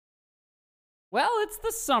Well, it's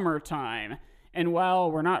the summertime. And while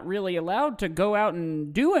we're not really allowed to go out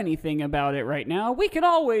and do anything about it right now, we can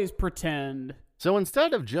always pretend. So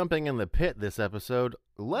instead of jumping in the pit this episode,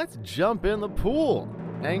 let's jump in the pool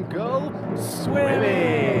and go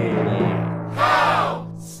swimming.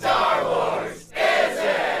 How Star Wars is it?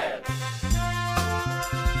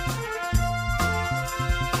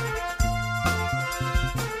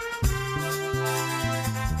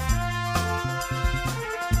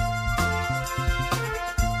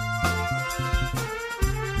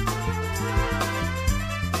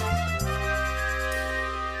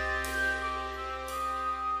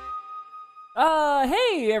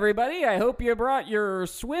 Hey everybody, I hope you brought your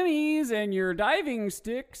swimmies and your diving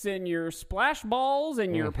sticks and your splash balls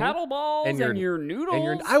and your paddle balls and your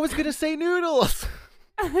noodles. I was going to say noodles.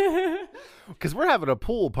 Because we're having a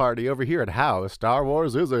pool party over here at How Star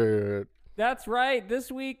Wars Is It? That's right. This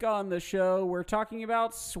week on the show, we're talking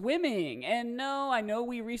about swimming. And no, I know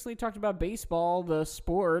we recently talked about baseball, the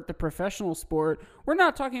sport, the professional sport. We're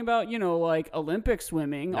not talking about, like Olympic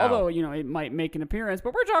swimming, although, it might make an appearance.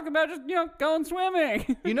 But we're talking about just, going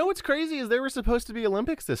swimming. You know what's crazy is there were supposed to be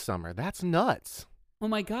Olympics this summer. That's nuts. Oh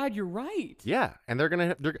my God, you're right. Yeah, and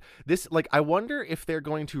I wonder if they're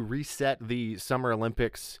going to reset the Summer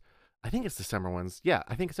Olympics. I think it's the summer ones. Yeah,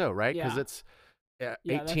 I think so, right? Because it's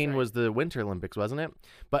 18 was the Winter Olympics, wasn't it?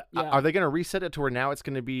 But are they going to reset it to where now it's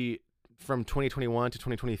going to be from 2021 to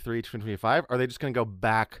 2023 to 2025? Or are they just going to go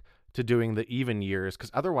back to doing the even years?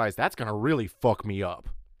 Because otherwise, that's going to really fuck me up.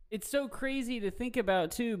 It's so crazy to think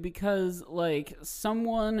about, too, because,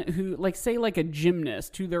 someone who, say, a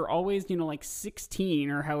gymnast who they're always,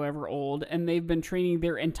 16 or however old, and they've been training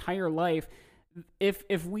their entire life.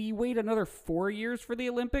 If we wait another 4 years for the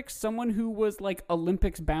Olympics, someone who was,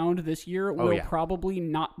 Olympics bound this year will probably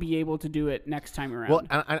not be able to do it next time around. Well,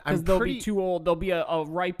 because they'll be too old. They'll be a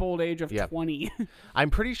ripe old age of 20. I'm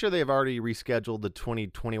pretty sure they've already rescheduled the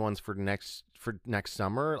 2021s for next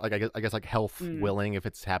summer. I guess health willing, if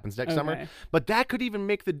it happens next summer. But that could even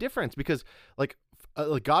make the difference because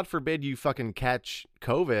God forbid you fucking catch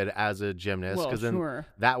COVID as a gymnast, because then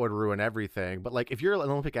that would ruin everything. But if you're an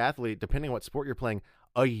Olympic athlete, depending on what sport you're playing,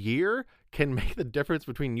 a year can make the difference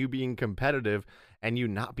between you being competitive and you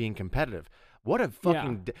not being competitive. What a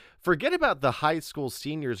fucking forget about the high school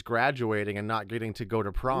seniors graduating and not getting to go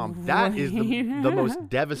to prom. Right. That is the most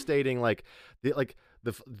devastating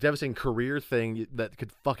the devastating career thing that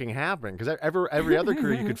could fucking happen, because every other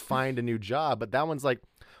career you could find a new job, but that one's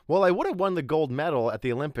well, I would have won the gold medal at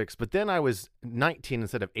the Olympics, but then I was 19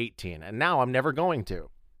 instead of 18, and now I'm never going to.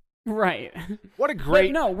 Right. What a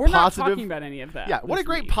great we're not talking about any of that. Yeah, what a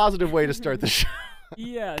great positive way to start the show.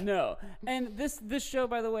 Yeah, no. And this show,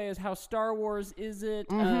 by the way, is How Star Wars Is It?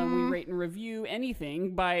 We rate and review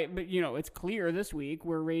anything but it's clear this week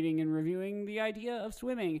we're rating and reviewing the idea of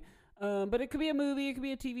swimming. But it could be a movie, it could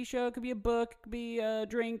be a TV show, it could be a book, it could be a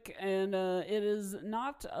drink, and it is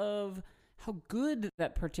not of how good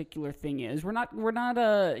that particular thing is. We're not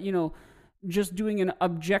just doing an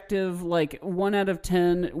objective 1 out of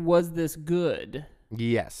 10, was this good?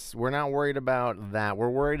 Yes, we're not worried about that. We're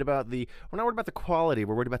not worried about the quality.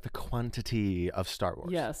 We're worried about the quantity of Star Wars.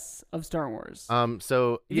 Yes, of Star Wars.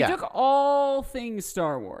 So if you took all things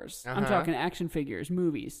Star Wars, I'm talking action figures,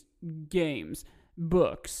 movies, games,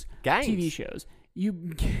 books, TV shows. You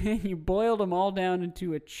boiled them all down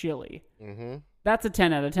into a chili. Mm-hmm. That's a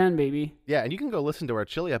 10 out of 10, baby. Yeah, and you can go listen to our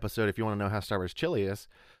chili episode if you want to know how Star Wars chili is.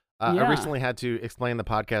 I recently had to explain the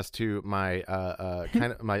podcast to my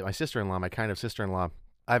my sister-in-law, my kind of sister-in-law.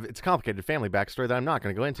 It's a complicated family backstory that I'm not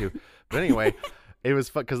going to go into. But anyway, it was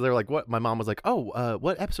fun because they were like, "What?" My mom was like, "Oh,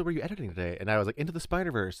 what episode were you editing today?" And I was like, "Into the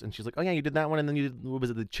Spider-Verse." And she's like, "Oh yeah, you did that one, and then you did, what was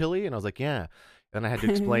it, the chili?" And I was like, "Yeah." And I had to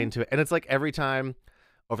explain to it, and it's every time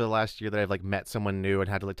over the last year that I've met someone new and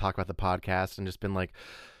had to talk about the podcast and just been like,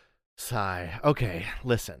 sigh. Okay,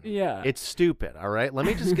 listen. Yeah. It's stupid, all right? Let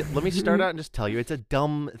me start out and just tell you it's a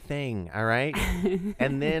dumb thing, all right?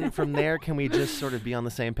 And then from there, can we just sort of be on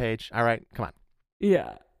the same page? All right, come on.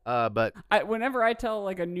 Yeah. But whenever I tell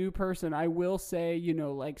a new person, I will say,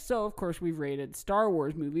 so of course we've rated Star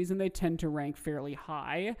Wars movies and they tend to rank fairly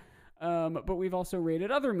high. But we've also rated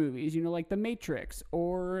other movies, like The Matrix,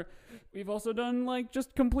 or we've also done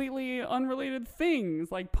just completely unrelated things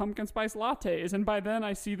like pumpkin spice lattes. And by then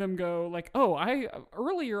I see them go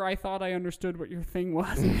earlier I thought I understood what your thing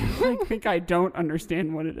was. I think I don't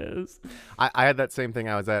understand what it is. I had that same thing.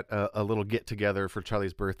 I was at a little get together for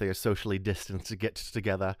Charlie's birthday, a socially distanced get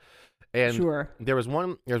together. And there was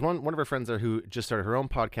one of her friends there who just started her own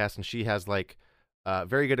podcast, and she has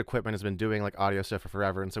very good equipment, has been doing audio stuff for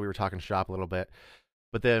forever. And so we were talking shop a little bit,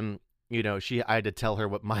 but then I had to tell her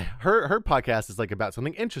what her podcast is like about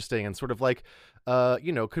something interesting and sort of like,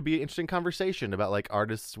 could be an interesting conversation about like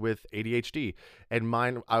artists with ADHD. And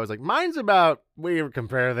mine, I was like, mine's about, we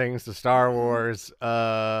compare things to Star Wars,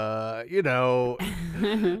 and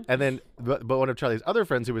then, but one of Charlie's other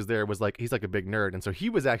friends who was there was like, he's like a big nerd. And so he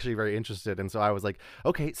was actually very interested. And so I was like,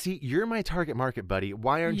 okay, see, you're my target market, buddy.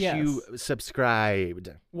 Why aren't you subscribed?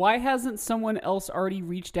 Why hasn't someone else already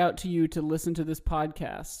reached out to you to listen to this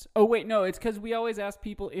podcast? Oh, wait, no, it's because we always ask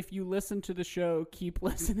people, if you listen to the show, keep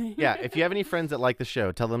listening. Yeah, if you have any friends that like the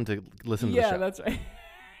show, tell them to listen to the show. Yeah, that's right.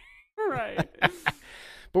 Right.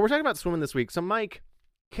 But we're talking about swimming this week. So, Mike,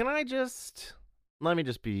 let me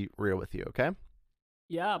just be real with you, okay?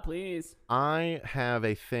 Yeah, please. I have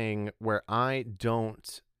a thing where I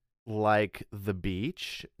don't like the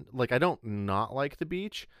beach. Like, I don't not like the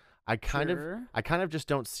beach. I kind of just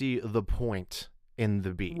don't see the point in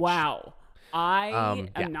the beach. Wow. I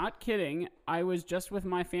am not kidding. I was just with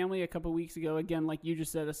my family a couple weeks ago. Again, like you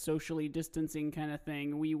just said, a socially distancing kind of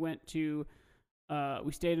thing. We went to,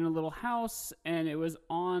 we stayed in a little house, and it was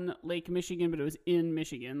on Lake Michigan, but it was in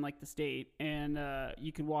Michigan, like the state. And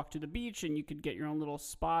you could walk to the beach, and you could get your own little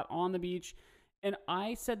spot on the beach. And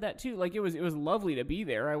I said that too. Like it was lovely to be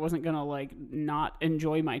there. I wasn't gonna like not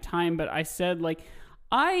enjoy my time, but I said like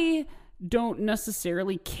I don't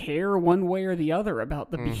necessarily care one way or the other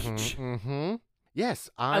about the beach. Mm-hmm. Yes,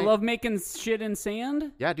 I love making shit in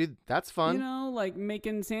sand. Yeah, dude, that's fun. Like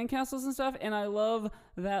making sandcastles and stuff. And I love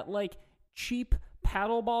that like cheap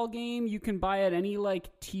paddleball game you can buy at any like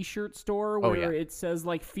t-shirt store where it says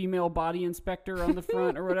like female body inspector on the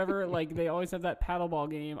front or whatever. Like they always have that paddleball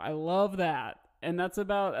game. I love that. And that's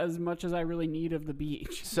about as much as I really need of the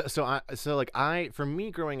beach. For me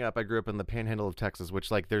growing up, I grew up in the panhandle of Texas, which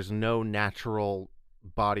like there's no natural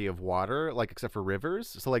body of water, like except for rivers.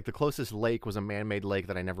 So like the closest lake was a man-made lake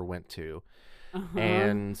that I never went to. Uh-huh.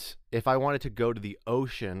 And if I wanted to go to the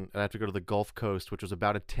ocean, I'd have to go to the Gulf Coast, which was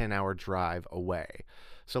about a 10-hour drive away.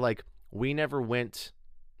 So like we never went,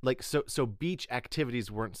 like so beach activities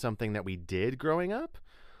weren't something that we did growing up.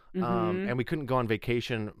 Mm-hmm. And we couldn't go on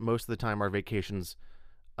vacation. Most of the time our vacations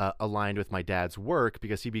aligned with my dad's work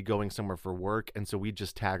because he'd be going somewhere for work, and so we'd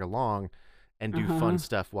just tag along and do fun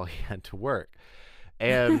stuff while he had to work.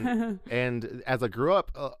 And and as I grew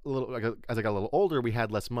up as I got a little older, we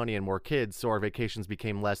had less money and more kids, so our vacations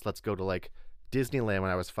became less let's go to like Disneyland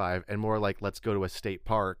when I was 5 and more like let's go to a state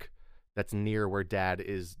park that's near where dad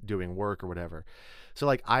is doing work or whatever. So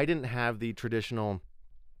like I didn't have the traditional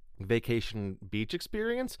vacation beach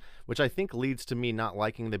experience, which I think leads to me not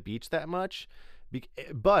liking the beach that much.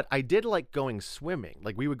 But I did like going swimming.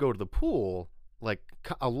 Like we would go to the pool like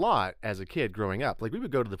a lot as a kid growing up. Like we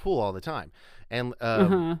would go to the pool all the time, and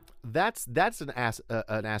that's an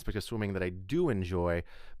aspect of swimming that I do enjoy.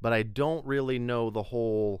 But I don't really know the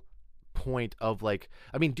whole point of like,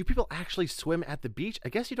 I mean, do people actually swim at the beach? I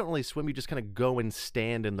guess you don't really swim, you just kind of go and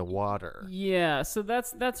stand in the water. Yeah, so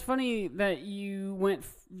that's funny that you went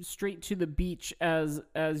straight to the beach as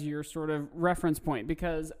your sort of reference point,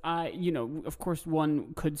 because of course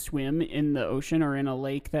one could swim in the ocean or in a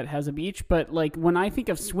lake that has a beach, but like when I think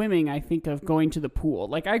of swimming, I think of going to the pool.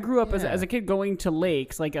 Like I grew up as a kid going to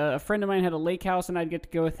lakes. Like a friend of mine had a lake house, and I'd get to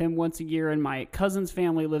go with him once a year, and my cousin's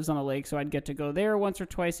family lives on a lake, so I'd get to go there once or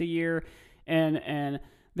twice a year. And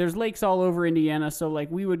there's lakes all over Indiana, so like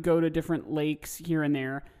we would go to different lakes here and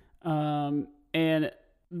there, and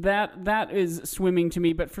that is swimming to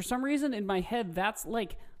me. But for some reason in my head, that's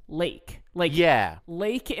like lake. Like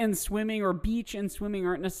lake and swimming, or beach and swimming,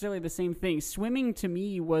 aren't necessarily the same thing. Swimming to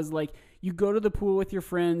me was like you go to the pool with your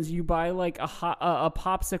friends, you buy like a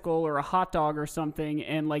popsicle or a hot dog or something,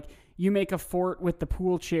 and like you make a fort with the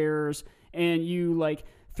pool chairs, and you like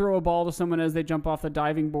throw a ball to someone as they jump off the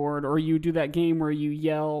diving board, or you do that game where you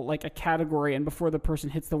yell like a category, and before the person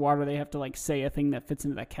hits the water, they have to like say a thing that fits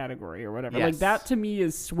into that category or whatever. Yes. Like that to me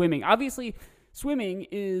is swimming. Obviously, swimming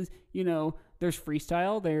is, there's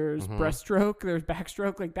freestyle, there's breaststroke, there's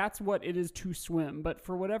backstroke. Like that's what it is to swim. But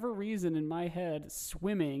for whatever reason in my head,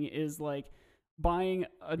 swimming is like buying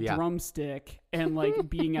a drumstick and like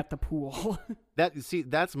being at the pool.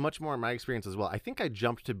 That's much more my experience as well. I think I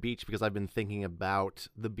jumped to beach because I've been thinking about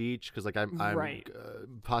the beach, because like I'm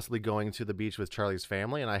possibly going to the beach with Charlie's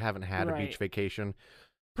family, and I haven't had a beach vacation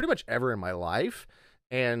pretty much ever in my life.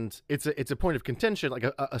 And it's a point of contention, like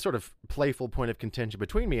a sort of playful point of contention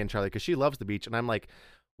between me and Charlie, because she loves the beach, and I'm like,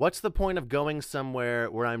 what's the point of going somewhere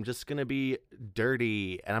where I'm just going to be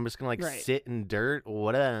dirty and I'm just going to like sit in dirt?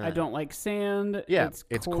 I don't like sand. Yeah,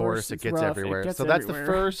 it's coarse. It gets rough, everywhere. That's the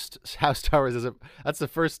first how Star Wars is. That's the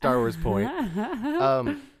first Star Wars point.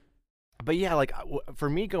 But yeah, like for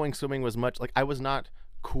me, going swimming was much like I was not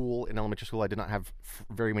cool in elementary school. I did not have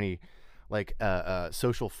very many like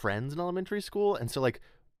social friends in elementary school, and so like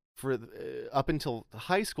for up until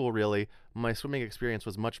high school, really, my swimming experience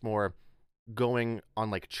was much more going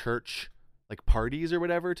on like church like parties or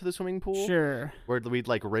whatever to the swimming pool. Sure. Where we'd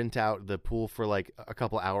like rent out the pool for like a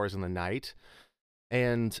couple hours in the night.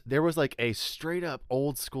 And there was like a straight up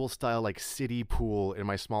old school style like city pool in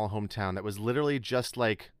my small hometown that was literally just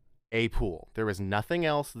like a pool. There was nothing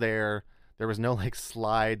else there. There was no like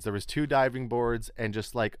slides. There was 2 diving boards and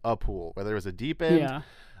just like a pool where there was a deep end,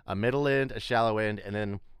 a middle end, a shallow end, and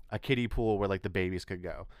then a kiddie pool where like the babies could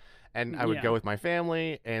go. And I would go with my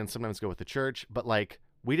family and sometimes go with the church, but like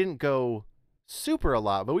we didn't go super a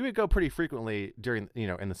lot, but we would go pretty frequently during, you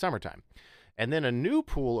know, in the summertime. And then a new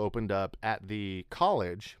pool opened up at the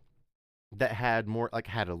college that had more like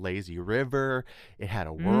had a lazy river, it had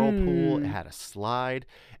a whirlpool, it had a slide,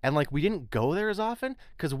 and like we didn't go there as often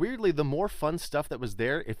because weirdly the more fun stuff that was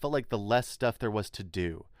there, it felt like the less stuff there was to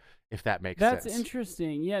do, if that makes sense. That's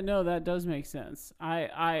interesting. Yeah, no, that does make sense.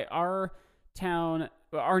 Our town,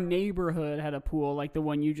 our neighborhood had a pool like the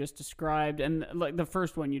one you just described, and like the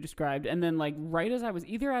first one you described, and then like right as I was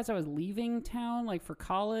leaving town like for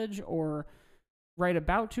college or right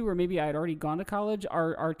about to, or maybe I had already gone to college,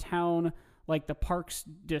 our town, like the parks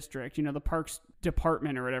district, you know, the parks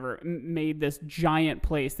department or whatever, made this giant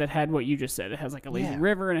place that had what you just said. It has like a lazy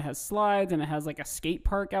river, and it has slides, and it has like a skate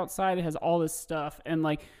park outside. It has all this stuff, and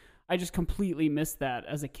like I just completely missed that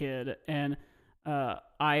as a kid. And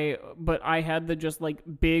I had the just like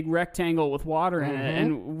big rectangle with water in it,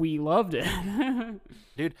 and we loved it.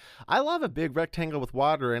 Dude, I love a big rectangle with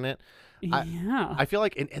water in it. I feel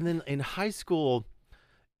like, and then in high school,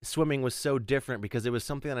 swimming was so different because it was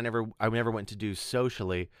something that I never went to do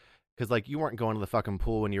socially. Because like you weren't going to the fucking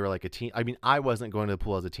pool when you were like a teen. I mean, I wasn't going to the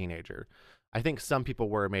pool as a teenager. I think some people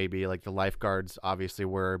were, maybe like the lifeguards obviously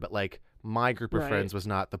were, but like my group of friends was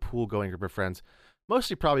not the pool going group of friends.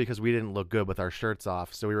 Mostly probably because we didn't look good with our shirts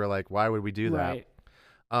off. So we were like, why would we do that?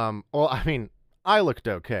 Well, I mean, I looked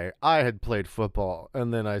okay. I had played football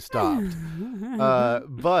and then I stopped.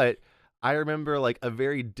 But I remember like a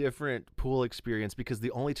very different pool experience because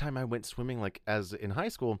the only time I went swimming like as in high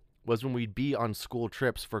school was when we'd be on school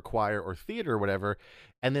trips for choir or theater or whatever,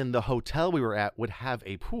 and then the hotel we were at would have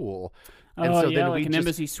a pool. And so then like an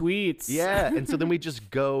Embassy Suites. Yeah, and so then we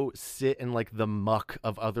just go sit in like the muck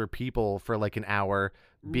of other people for like an hour,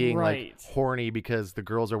 being like horny because the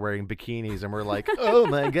girls are wearing bikinis, and we're like, oh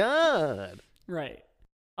my god. Right.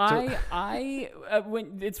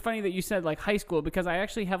 When it's funny that you said like high school, because I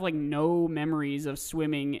actually have like no memories of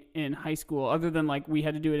swimming in high school other than like we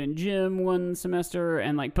had to do it in gym one semester,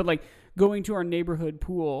 and like, but like going to our neighborhood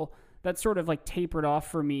pool, that sort of like tapered off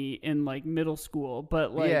for me in like middle school.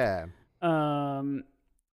 But like,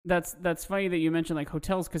 that's funny that you mentioned like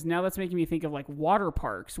hotels, because now that's making me think of like water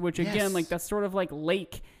parks, which again, like that's sort of like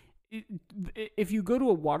lake. If you go to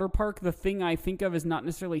a water park, the thing I think of is not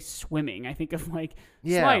necessarily swimming. I think of like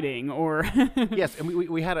sliding or yes. And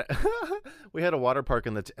we had a we had a water park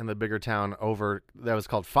in the bigger town over that was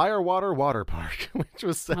called Firewater Water Park, which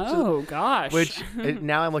was such gosh. Which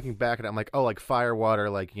now I'm looking back at it, I'm like, oh, like firewater,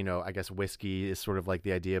 like, you know, I guess whiskey is sort of like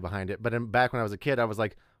the idea behind it. But back when I was a kid, I was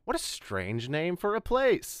like, what a strange name for a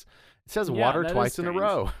place. It says water twice in a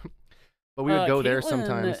row. But we would go there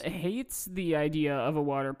sometimes. Caitlin hates the idea of a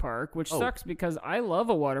water park, which sucks because I love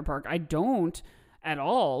a water park. I don't at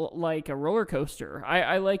all like a roller coaster.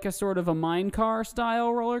 I like a sort of a mine car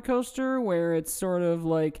style roller coaster where it's sort of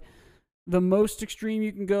like the most extreme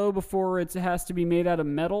you can go before it has to be made out of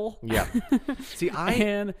metal. Yeah. See,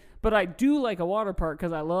 but I do like a water park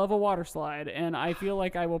because I love a water slide, and I feel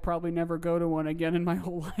like I will probably never go to one again in my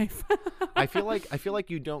whole life. I feel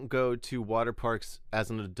like you don't go to water parks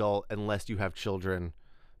as an adult unless you have children,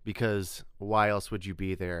 because why else would you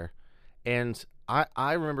be there? And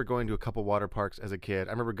I remember going to a couple water parks as a kid.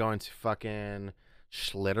 I remember going to fucking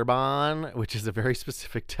Schlitterbahn, which is a very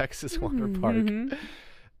specific Texas water park.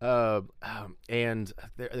 And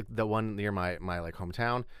the one near my like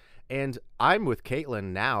hometown. And I'm with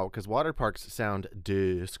Caitlin now because water parks sound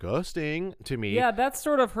disgusting to me. Yeah, that's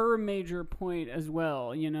sort of her major point as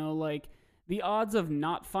well. You know, like the odds of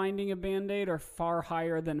not finding a Band-Aid are far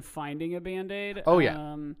higher than finding a Band-Aid. Oh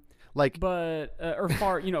yeah. Or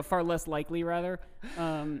far less likely rather.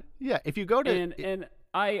 Yeah, if you go to and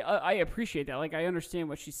I appreciate that. Like I understand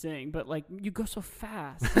what she's saying, but like you go so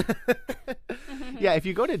fast. Yeah, if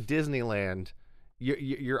you go to Disneyland,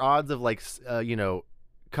 your odds of like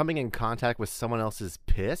coming in contact with someone else's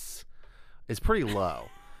piss is pretty low.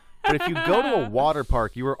 But if you go to a water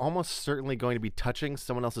park, you are almost certainly going to be touching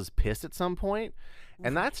someone else's piss at some point.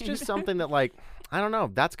 And that's just something that, like, I don't know.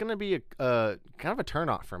 That's going to be a kind of a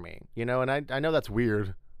turnoff for me, you know? And I know that's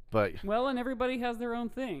weird, but... Well, and everybody has their own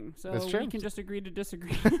thing, so we can just agree to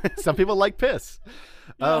disagree. Some people like piss.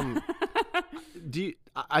 Yeah.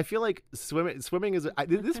 I feel like swimming is...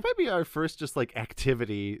 this might be our first just, like,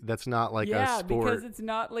 activity that's not, like, a sport. Yeah, because it's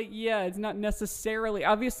not, like, it's not necessarily...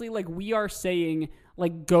 Obviously, like, we are saying,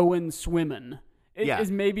 like, going swimming.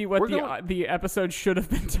 Is maybe what the episode should have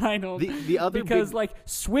been titled. The other because like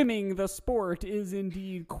swimming, the sport is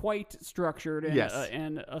indeed quite structured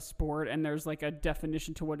and a sport, and there's like a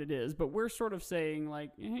definition to what it is. But we're sort of saying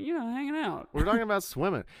like hanging out. We're talking about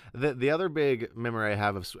swimming. The other big memory I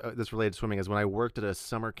have of this related to swimming is when I worked at a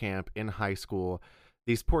summer camp in high school.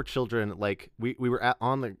 These poor children, like we were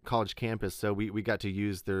on the college campus, so we got to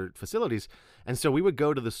use their facilities, and so we would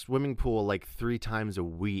go to the swimming pool like 3 times a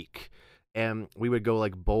week. And we would go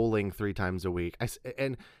like bowling 3 times a week.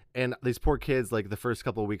 And these poor kids, like the first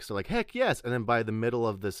couple of weeks, are like, heck yes. And then by the middle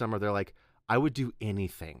of the summer, they're like, I would do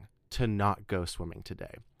anything to not go swimming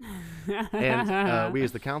today. And we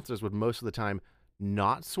as the counselors would most of the time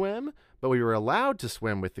not swim, but we were allowed to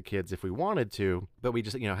swim with the kids if we wanted to. But we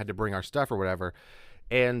just, had to bring our stuff or whatever.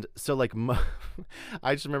 And so like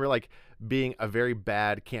I just remember like being a very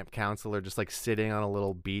bad camp counselor, just like sitting on a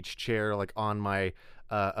little beach chair, like on my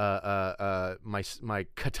my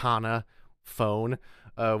Katana phone,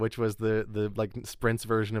 which was the like Sprint's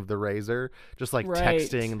version of the Razor, just like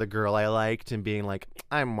texting the girl I liked and being like,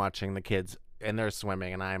 I'm watching the kids and they're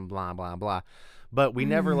swimming and I'm blah blah blah. But we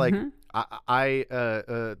never like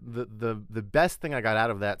the best thing I got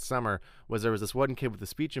out of that summer was there was this one kid with a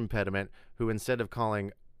speech impediment who instead of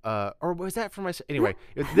calling or was that from anyway,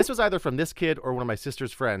 this was either from this kid or one of my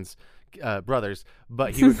sister's friends, brothers,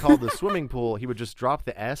 but he would call the swimming pool, he would just drop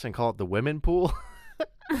the S and call it the women pool.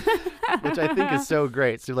 Which I think is so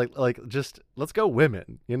great. So like just let's go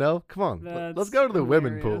women, come on. Let's go to the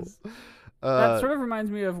women pool. That sort of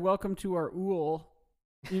reminds me of Welcome to Our Ool.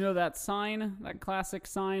 You know that sign, that classic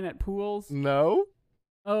sign at pools? No.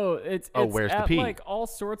 Oh, it's where's at the pee? Like all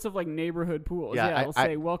sorts of like neighborhood pools. Yeah, it'll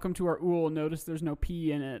say "Welcome to our ool." Notice there's no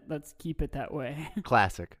pee in it. Let's keep it that way.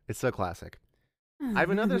 Classic. It's so classic. I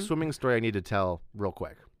have another swimming story I need to tell real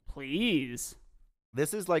quick. Please.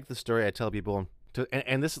 This is like the story I tell people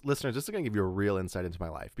and this listeners, this is going to give you a real insight into my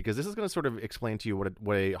life because this is going to sort of explain to you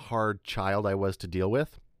what a hard child I was to deal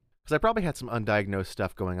with. Because I probably had some undiagnosed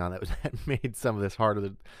stuff going on that made some of this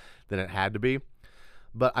harder than it had to be.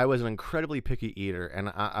 But I was an incredibly picky eater, and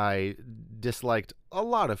I disliked a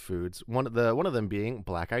lot of foods. One of them being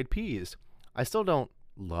black-eyed peas. I still don't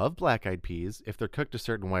love black-eyed peas. If they're cooked a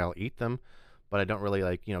certain way, I'll eat them, but I don't really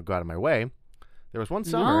go out of my way. There was one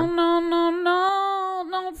summer. No,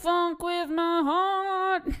 don't funk with my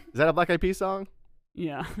heart. Is that a black-eyed peas song?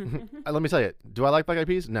 Yeah. Let me tell you, do I like black-eyed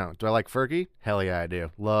peas? No. Do I like Fergie? Hell yeah, I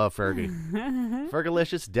do. Love Fergie.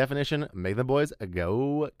 Fergalicious, definition, make the boys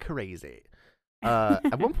go crazy.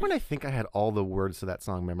 At one point, I think I had all the words to that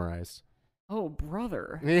song memorized. Oh,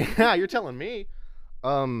 brother. Yeah, you're telling me.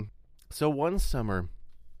 So one summer,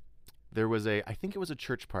 there was I think it was a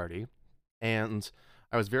church party, and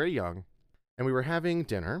I was very young, and we were having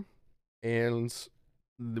dinner, and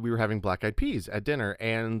we were having black-eyed peas at dinner,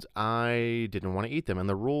 and I didn't want to eat them. And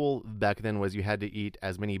the rule back then was you had to eat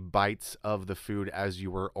as many bites of the food as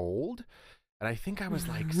you were old. And I think I was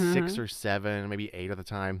like 6 or 7, maybe 8 at the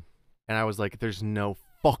time. And I was like, there's no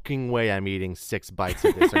fucking way I'm eating 6 bites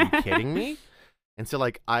of this. Are you kidding me? And so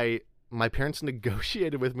my parents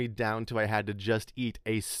negotiated with me down to I had to just eat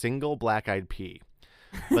a single black-eyed pea.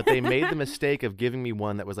 But they made the mistake of giving me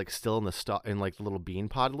one that was like still in the like the little bean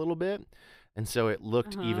pod a little bit. And so it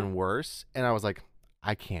looked even worse. And I was like,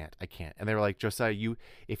 I can't. And they were like, Josiah,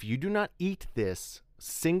 if you do not eat this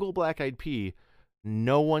single black-eyed pea,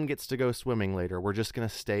 no one gets to go swimming later. We're just going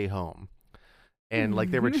to stay home. And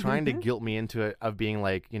like they were trying to guilt me into it of being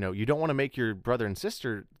like, you don't want to make your brother and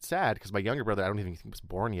sister sad because my younger brother, I don't even think he was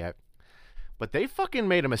born yet. But they fucking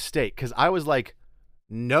made a mistake because I was like,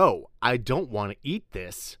 no, I don't want to eat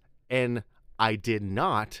this. And I did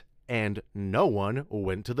not. And no one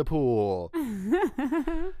went to the pool.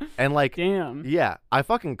 And like, damn. Yeah, I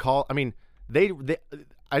fucking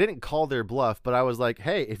I didn't call their bluff, but I was like,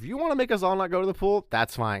 hey, if you want to make us all not go to the pool,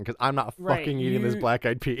 that's fine, because I'm not fucking eating this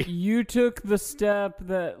black-eyed pea. You took the step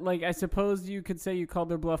that, like, I suppose you could say you called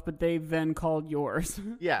their bluff, but they then called yours.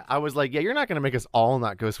 Yeah, I was like, yeah, you're not going to make us all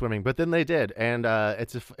not go swimming, but then they did, and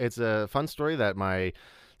it's a fun story that my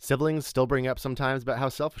siblings still bring up sometimes about how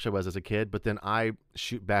selfish I was as a kid, but then I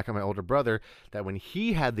shoot back on my older brother that when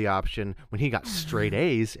he had the option, when he got straight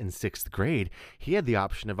A's in 6th grade, he had the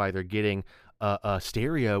option of either getting a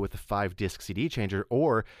stereo with a 5-disc CD changer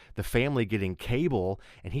or the family getting cable,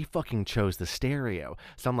 and he fucking chose the stereo.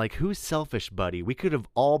 So I'm like, who's selfish, buddy? We could have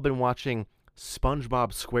all been watching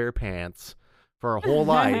SpongeBob SquarePants for a whole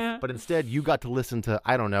life, but instead you got to listen to,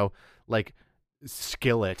 I don't know, like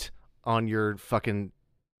Skillet on your fucking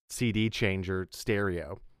CD changer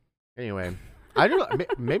stereo. Anyway, I don't know.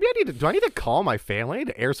 Maybe do I need to call my family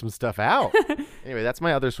to air some stuff out? Anyway, that's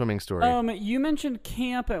my other swimming story. You mentioned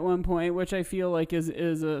camp at one point, which I feel like is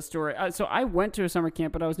a story. So I went to a summer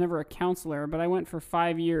camp, but I was never a counselor, but I went for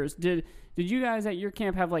 5 years. Did you guys at your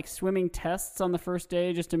camp have like swimming tests on the first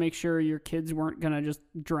day just to make sure your kids weren't going to just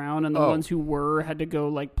drown and the ones who were had to go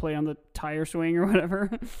like play on the tire swing or whatever?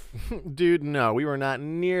 Dude, no, we were not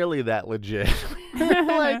nearly that legit.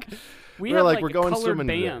 We had we're going colored swimming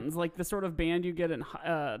bands, like the sort of band you get in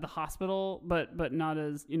the hospital, but not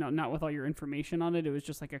as, not with all your information on it. It was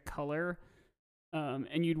just like a color.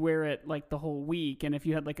 And you'd wear it like the whole week. And if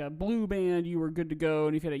you had like a blue band, you were good to go.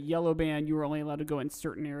 And if you had a yellow band, you were only allowed to go in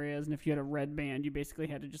certain areas. And if you had a red band, you basically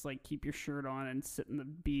had to just like keep your shirt on and sit in the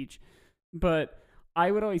beach. But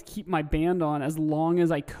I would always keep my band on as long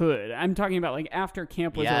as I could. I'm talking about like after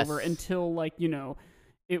camp was over until like,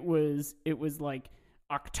 it was like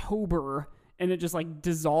October, and it just like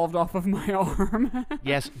dissolved off of my arm.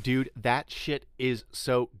 Yes, dude, that shit is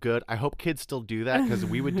so good. I hope kids still do that, because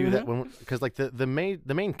we would do that because like the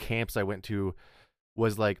main camps I went to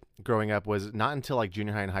was like growing up was not until like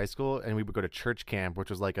junior high and high school, and we would go to church camp, which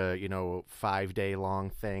was like a 5-day long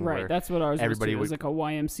thing. Right, that's what ours was. It was like a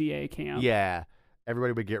YMCA camp. Yeah,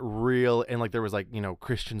 everybody would get real, and like there was like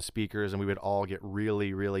Christian speakers, and we would all get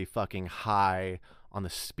really, really fucking high on the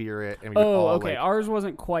spirit. And we okay. Ours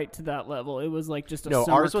wasn't quite to that level. It was like just a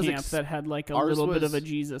summer camp that had like a little bit of a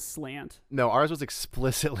Jesus slant. No, ours was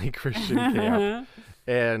explicitly Christian camp.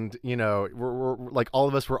 And, we're like all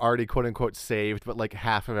of us were already quote unquote saved, but like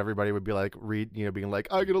half of everybody would be like, being like,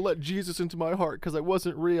 I'm going to let Jesus into my heart because I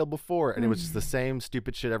wasn't real before. And it was just the same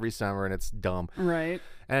stupid shit every summer, and it's dumb. Right.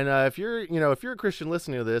 And if you're a Christian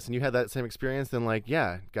listening to this and you had that same experience, then like,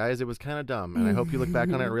 yeah, guys, it was kind of dumb. And I hope you look back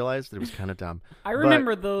on it and realize that it was kind of dumb. I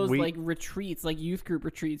remember those like retreats, like youth group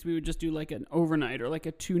retreats. We would just do like an overnight or like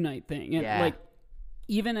a 2-night thing. And like,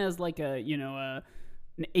 even as like an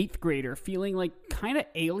 8th grader, feeling like kind of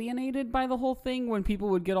alienated by the whole thing when people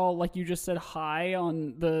would get all, like you just said, high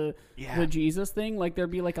on the Jesus thing. Like there'd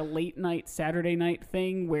be like a late night Saturday night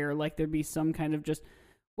thing where like there'd be some kind of just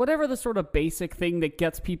whatever the sort of basic thing that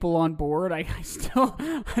gets people on board.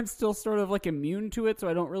 I'm still sort of like immune to it, so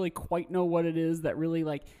I don't really quite know what it is that really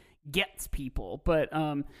like gets people. But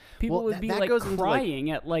people would be like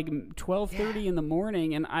crying at like 12:30 in the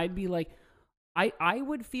morning, and I'd be like, I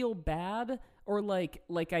would feel bad. Or like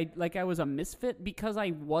I was a misfit because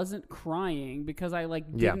I wasn't crying, because I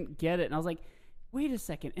like didn't get it, and I was like, wait a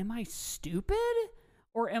second, am I stupid?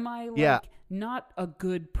 Or am I like not a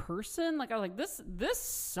good person? Like I was like, this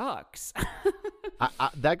sucks.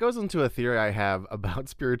 That goes into a theory I have about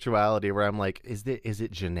spirituality, where I'm like, is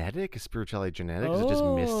it genetic? Is spirituality genetic? Does it just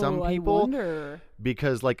miss some people? I wonder.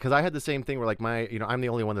 Because I had the same thing where like I'm the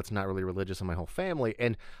only one that's not really religious in my whole family,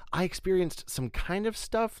 and I experienced some kind of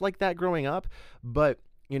stuff like that growing up, but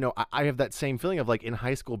I have that same feeling of like in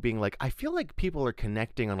high school being like, I feel like people are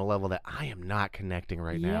connecting on a level that I am not connecting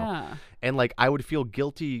right now. And like I would feel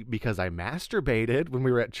guilty because I masturbated when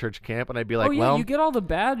we were at church camp, and I'd be like, you get all the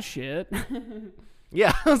bad shit.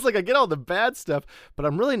 Yeah, I was like, I get all the bad stuff, but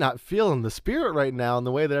I'm really not feeling the spirit right now in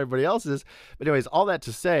the way that everybody else is. But anyways, all that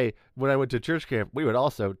to say, when I went to church camp, we would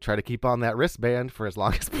also try to keep on that wristband for as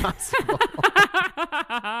long as possible.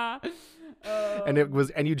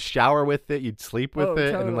 And you'd shower with it, you'd sleep with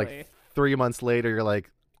it, totally. And then like 3 months later, you're like,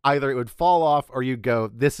 either it would fall off or you go,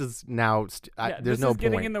 this is now, there's no point. This is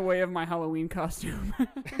getting in the way of my Halloween costume.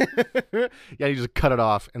 Yeah, you just cut it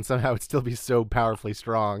off and somehow it'd still be so powerfully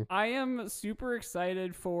strong. I am super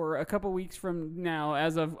excited for a couple weeks from now,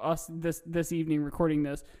 as of us this evening recording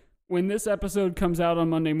this, when this episode comes out on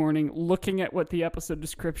Monday morning, looking at what the episode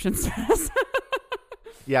description says.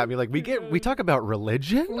 Yeah, I mean, like we talk about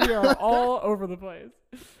religion. We are all over the place.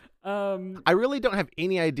 I really don't have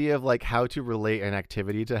any idea of like how to relate an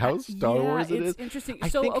activity to how Star Wars it is. It's interesting.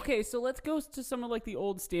 So let's go to some of like the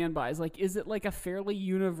old standbys. Like, is it like a fairly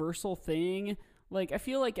universal thing? Like, I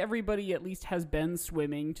feel like everybody at least has been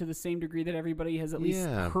swimming to the same degree that everybody has at least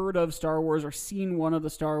heard of Star Wars or seen one of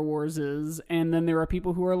the Star Warses. And then there are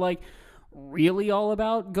people who are like, really all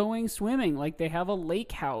about going swimming. Like they have a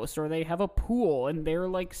lake house or they have a pool, and they're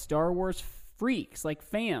like Star Wars freaks, like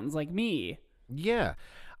fans like me. Yeah.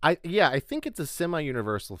 I think it's a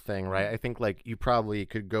semi-universal thing, right? I think like you probably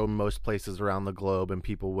could go most places around the globe and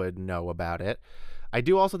people would know about it. I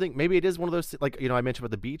do also think maybe it is one of those, like, you know, I mentioned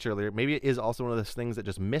about the beach earlier. Maybe it is also one of those things that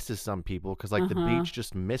just misses some people because, like, the beach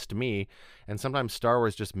just missed me, and sometimes Star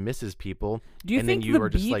Wars just misses people. Do you and think then you the are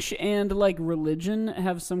just beach like, and, like, religion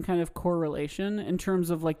have some kind of correlation in terms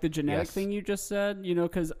of, like, the genetic Yes. thing you just said? You know,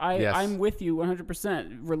 because Yes. I'm with you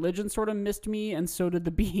 100%. Religion sort of missed me, and so did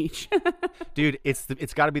the beach. dude,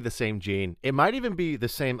 it's got to be the same gene. It might even be the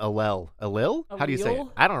same allele. Allele? How do you say it?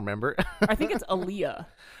 Allele? I don't remember. I think it's Aaliyah.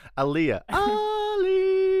 Aaliyah.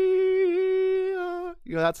 Aaliyah.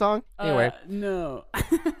 You know that song? Anyway. No.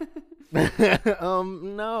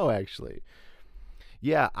 No, actually.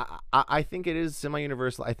 Yeah, I think it is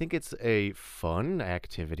semi-universal. I think it's a fun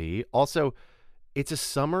activity. Also, it's a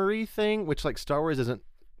summery thing, which, like, Star Wars isn't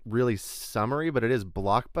really summery, but it is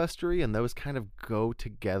blockbustery, and those kind of go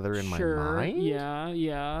together in my mind.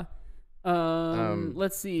 Yeah.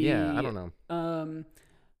 Let's see. Yeah, I don't know.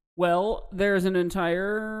 Well, there's an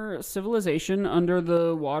entire civilization under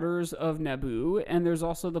the waters of Naboo, and there's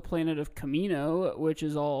also the planet of Kamino, which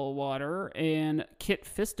is all water, and Kit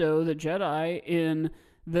Fisto, the Jedi, in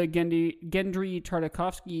the Gendry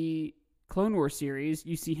Tartakovsky Clone Wars series,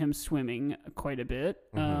 you see him swimming quite a bit.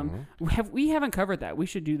 We haven't covered that. We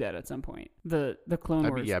should do that at some point. The Clone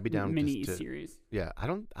Wars I'd be down mini just to- series. Yeah, I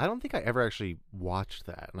don't think I ever actually watched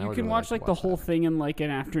that. And I You would can really watch like like to the whole that. thing in like an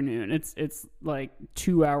afternoon. It's like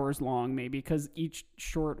 2 hours long maybe, because each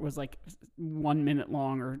short was like 1 minute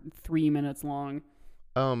long or 3 minutes long.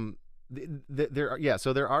 So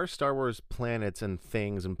there are Star Wars planets and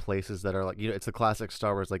things and places that are like, you know, it's the classic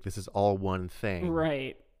Star Wars, like, this is all one thing.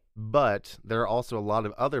 Right. But there are also a lot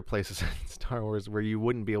of other places in Star Wars where you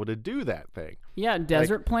wouldn't be able to do that thing. Yeah,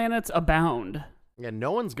 desert planets abound. Yeah,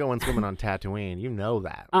 no one's going swimming on Tatooine. You know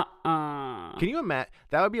that. Can you imagine?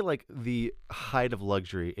 That would be like the height of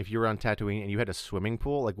luxury if you were on Tatooine and you had a swimming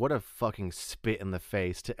pool. Like, what a fucking spit in the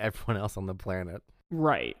face to everyone else on the planet.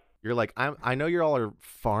 Right. You're like, I know you all are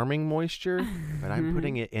farming moisture, but I'm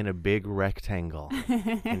putting it in a big rectangle,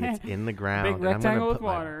 and it's in the ground. Big rectangle and I'm gonna with put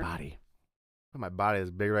water. Put my body in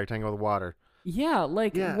this big rectangle with water. Yeah,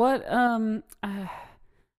 like Yeah. what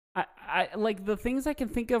I like the things I can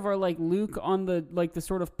think of are like Luke on the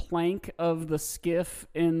sort of plank of the skiff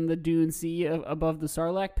in the Dune Sea above the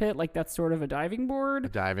Sarlacc pit, like that's sort of a diving A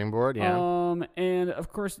board. diving board, yeah. And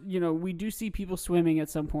of course, you know, we do see people swimming at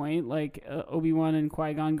some point, like Obi-Wan and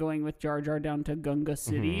Qui-Gon going with Jar Jar down to Gunga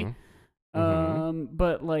City.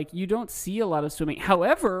 But like you don't see a lot of swimming.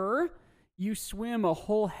 However, you swim a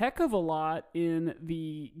whole heck of a lot in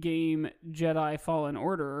the game Jedi Fallen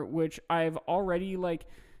Order, which I've already like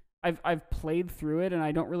I've played through it and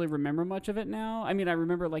I don't really remember much of it now. I mean, I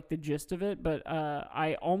remember like the gist of it, but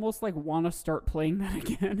I almost like want to start playing that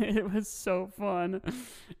again. It was so fun.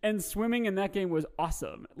 And swimming in that game was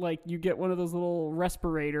awesome. Like you get one of those little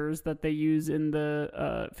respirators that they use in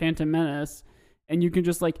the Phantom Menace, and you can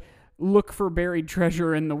just like look for buried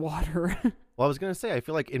treasure in the water. Well, I was going to say, I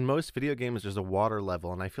feel like in most video games, there's a water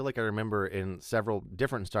level. And I feel like I remember in several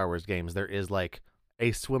different Star Wars games, there is like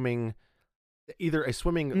a swimming, either a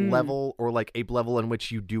swimming level or like a level in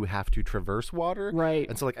which you do have to traverse water. Right.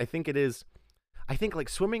 And so like, I think like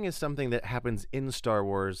swimming is something that happens in Star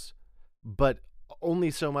Wars, but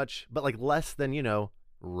only so much, but like less than, you know,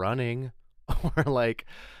 running or like,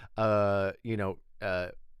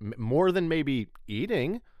 more than maybe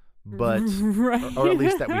eating. But right. or at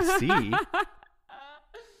least that we see.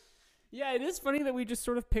 Yeah, it is funny that we just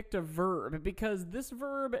sort of picked a verb, because this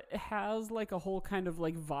verb has like a whole kind of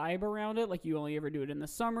like vibe around it. Like you only ever do it in the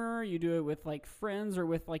summer, you do it with like friends or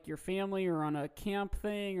with like your family or on a camp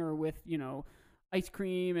thing or with, you know, ice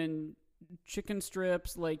cream and chicken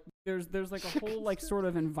strips. Like there's like a whole like sort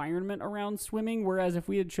of environment around swimming, whereas if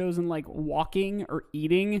we had chosen like walking or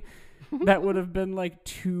eating, that would have been like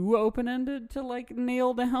too open-ended to like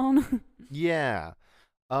nail down. Yeah.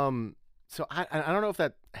 So I don't know if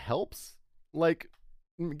that helps. Like,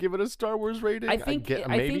 give it a Star Wars rating. I think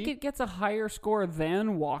maybe it gets a higher score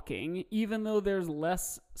than walking, even though there's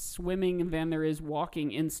less swimming than there is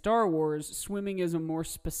walking. In Star Wars, swimming is a more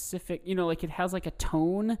specific, you know, like it has like a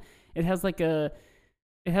tone. It has like a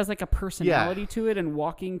personality to it, and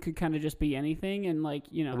walking could kind of just be anything. And like,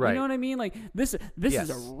 you know, Right. you know what I mean? Like this Yes.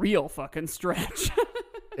 is a real fucking stretch.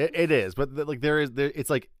 It is, but like it's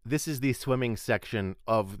like this is the swimming section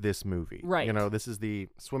of this movie, Right. You know, this is the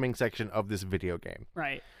swimming section of this video game.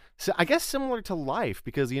 Right. So I guess similar to life,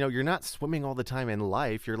 because you're not swimming all the time in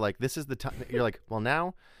life. You're like, this is the time. You're like, well,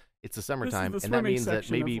 now it's the summertime, this is the and that means that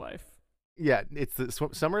section maybe of life. yeah, it's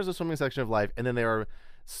summer is a swimming section of life, and then there are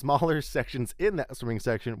smaller sections in that swimming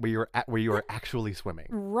section where you are actually swimming.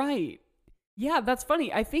 Right. Yeah, that's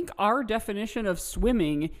funny. I think our definition of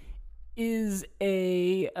swimming is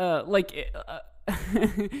it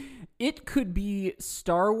could be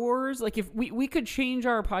Star Wars. Like, if we could change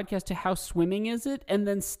our podcast to how swimming is it, and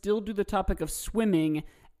then still do the topic of swimming,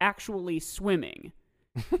 actually swimming.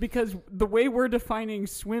 Because the way we're defining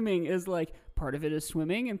swimming is like, part of it is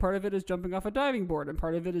swimming, and part of it is jumping off a diving board, and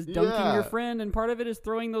part of it is dunking your friend, and part of it is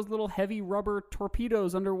throwing those little heavy rubber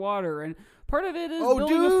torpedoes underwater, and part of it is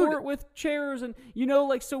building a fort with chairs, and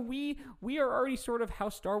so we are already sort of how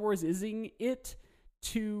Star Wars ising it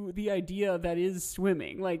to the idea that is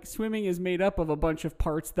swimming. Like, swimming is made up of a bunch of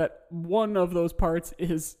parts, that one of those parts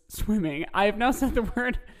is swimming. I have now said the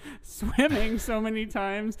word swimming so many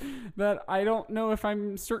times that I don't know if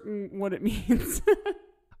I'm certain what it means.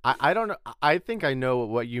 I don't know. I think I know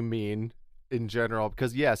what you mean in general,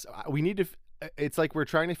 because yes, we need to. It's like we're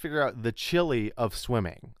trying to figure out the chili of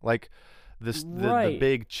swimming, like the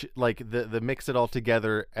big the mix it all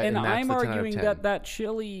together. And that's I'm the 10 arguing out of 10. that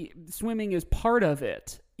chili swimming is part of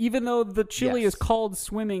it, even though the chili is called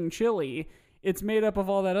swimming chili. It's made up of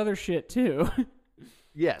all that other shit too.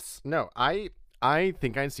 Yes. No. I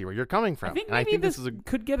think I see where you're coming from. I think this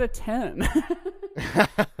could get a 10.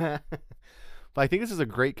 But I think this is a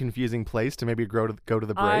great confusing place to maybe go to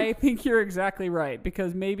the break. I think you're exactly right,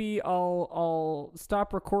 because maybe I'll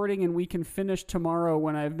stop recording and we can finish tomorrow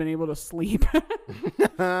when I've been able to sleep.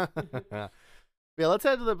 Yeah, let's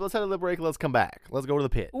head to the break. Let's come back. Let's go to the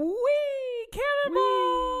pit. Whee!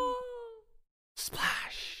 Cannonball!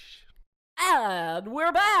 Splash! And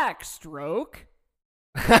we're back, Stroke.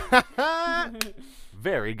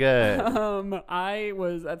 Very good.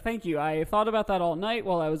 Thank you. I thought about that all night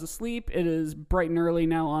while I was asleep. It is bright and early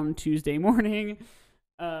now on Tuesday morning.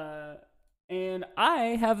 And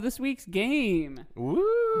I have this week's game.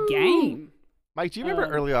 Woo! Game. Mike, do you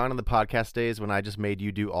remember early on in the podcast days when I just made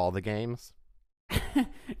you do all the games?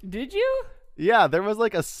 Did you? Yeah, there was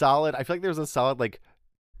like I feel like there was a solid like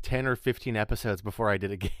 10 or 15 episodes before I did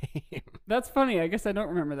a game. That's funny. I guess I don't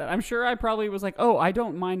remember that. I'm sure I probably was like, oh, I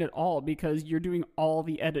don't mind at all because you're doing all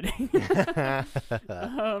the editing.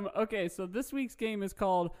 Okay, so this week's game is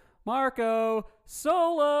called Marco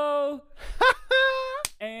Solo.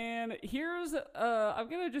 And here's, I'm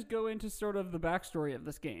going to just go into sort of the backstory of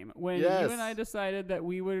this game. When you and I decided that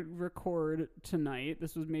we would record tonight,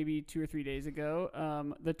 this was maybe 2 or 3 days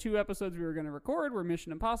ago, the 2 episodes we were going to record were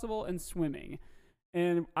Mission Impossible and Swimming.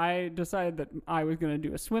 And I decided that I was going to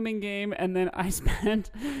do a swimming game, and then I spent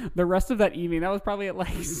the rest of that evening, that was probably at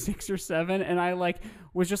like 6 or 7, and I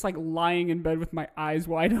was just lying in bed with my eyes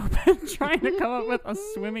wide open trying to come up with a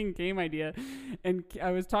swimming game idea. And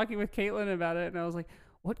I was talking with Caitlin about it, and I was like,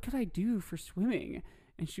 what could I do for swimming?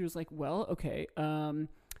 And she was like, well, okay,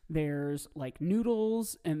 there's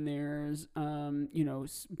noodles, and there's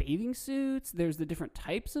bathing suits. There's the different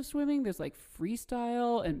types of swimming. There's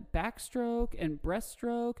freestyle and backstroke and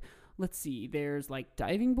breaststroke. Let's see. There's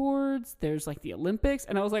diving boards. There's the Olympics.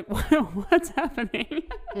 And I was like, what's happening?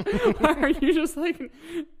 Why are you just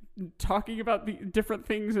talking about the different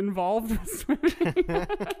things involved with swimming?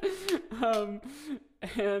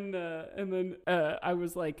 And then I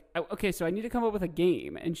was like, okay, so I need to come up with a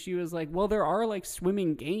game. And she was like, well, there are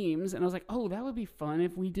swimming games. And I was like, oh, that would be fun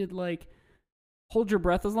if we did hold your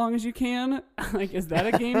breath as long as you can. Is that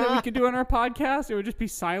a game that we could do on our podcast? It would just be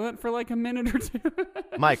silent for a minute or 2.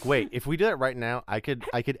 Mike, wait, if we did it right now, I could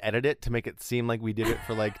edit it to make it seem like we did it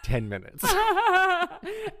for 10 minutes.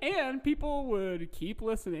 And people would keep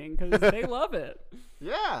listening because they love it.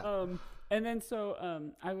 Yeah. And then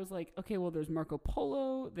so I was like, okay, well, there's Marco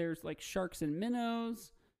Polo, there's sharks and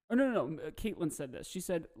minnows. Oh, no. Caitlin said this. She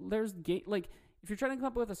said, there's if you're trying to come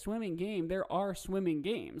up with a swimming game, there are swimming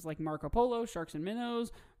games like Marco Polo, sharks and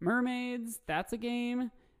minnows, mermaids. That's a game.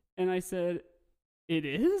 And I said, it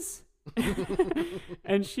is?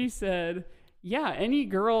 And she said, yeah, any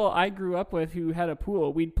girl I grew up with who had a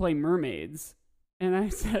pool, we'd play mermaids. And I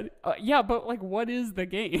said, yeah, but what is the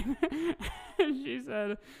game? And she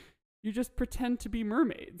said, you just pretend to be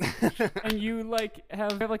mermaids. And you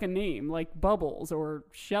have a name like Bubbles or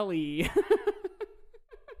Shelly.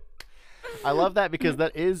 I love that because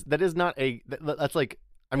that is not that's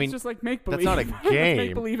it's just make believe. That's not a game.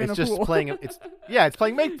 Make believe in it's a just pool. playing. It's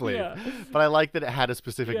playing make believe. Yeah. But I like that it had a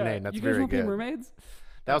specific name. That's you guys very want to good. play mermaids?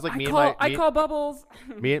 That was like I call bubbles.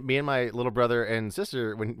 me and my little brother and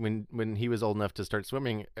sister when he was old enough to start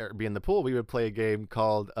swimming or be in the pool, we would play a game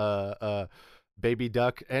called Baby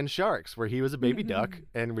Duck and Sharks, where he was a baby duck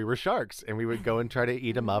and we were sharks, and we would go and try to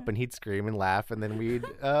eat him up, and he'd scream and laugh, and then we'd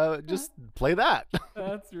just play that.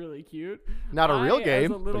 That's really cute. Not a real game,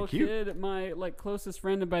 as a little but cute. kid, my closest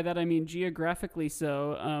friend, and by that I mean geographically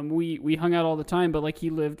so, we hung out all the time, but he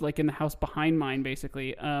lived in the house behind mine,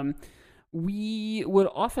 basically. We would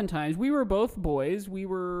oftentimes, we were both boys, we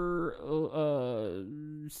were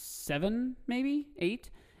 7, maybe 8,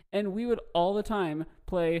 and we would all the time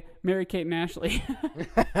play Mary-Kate and Ashley.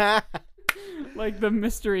 The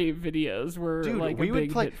mystery videos were Dude, a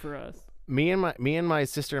big hit for us. Me and my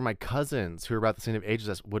sister and my cousins, who were about the same age as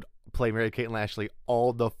us, would play Mary-Kate and Ashley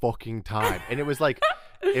all the fucking time. And it was my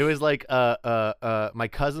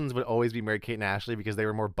cousins would always be Mary-Kate and Ashley because they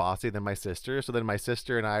were more bossy than my sister. So then my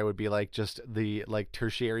sister and I would be just the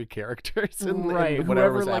tertiary characters in whatever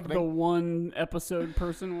whoever was happening. the one episode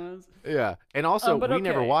person was. Yeah, and also we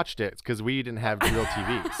never watched it because we didn't have real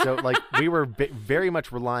TV. So we were very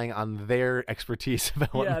much relying on their expertise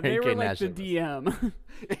about what Mary-Kate and Ashley the DM.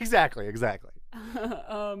 Exactly.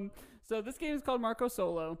 So this game is called Marco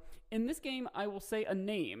Solo. In this game, I will say a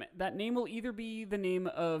name. That name will either be the name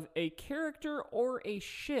of a character or a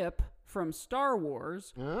ship from Star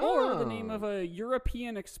Wars, or the name of a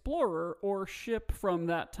European explorer or ship from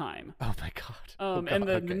that time. Oh my god! And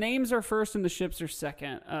the names are first and the ships are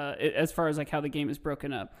second, as far as how the game is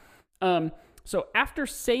broken up. So after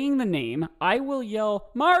saying the name, I will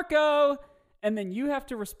yell Marco, and then you have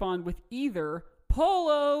to respond with either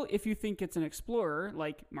Polo if you think it's an explorer,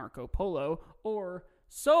 like Marco Polo, or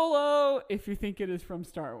Solo if you think it is from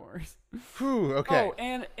Star Wars. Whew, okay.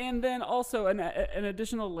 Oh, and then also an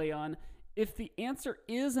additional lay-on. If the answer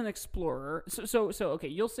is an explorer, so okay,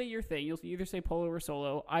 you'll say your thing. You'll either say Polo or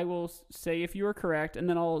Solo. I will say if you are correct, and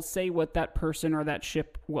then I'll say what that person or that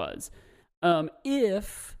ship was.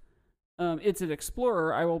 If it's an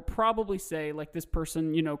explorer, I will probably say this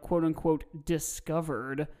person, quote unquote,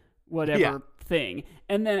 discovered whatever thing.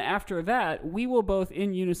 And then after that, we will both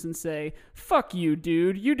in unison say, "Fuck you,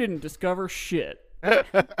 dude. You didn't discover shit."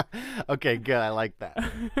 Okay, good. I like that.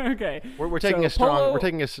 Okay. We're taking we're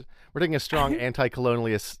taking a strong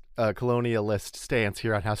anti-colonialist stance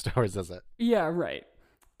here on how Star Wars does it. Yeah, right.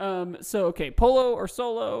 So okay, Polo or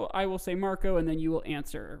Solo, I will say Marco, and then you will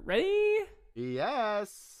answer. Ready?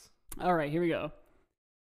 Yes. All right, here we go.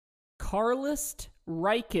 Carlist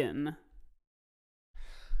Riken.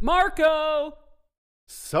 Marco!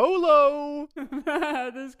 Solo!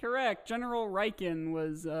 That is correct. General Riken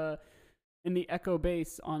was in the Echo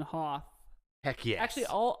base on Hoth. Heck yes. Actually,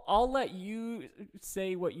 I'll let you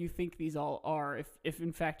say what you think these all are, if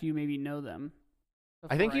in fact you maybe know them.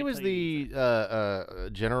 I think he was the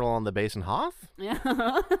general on the base in Hoth.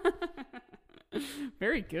 Yeah.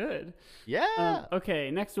 Very good. Yeah. Okay,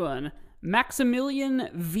 next one. Maximilian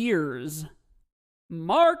Veers.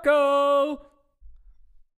 Marco!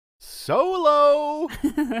 Solo!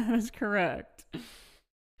 That is correct.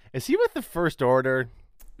 Is he with the First Order?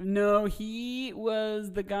 No, he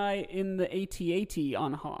was the guy in the AT-AT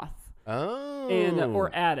on Hoth. Oh.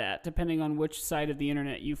 Or AT-AT, depending on which side of the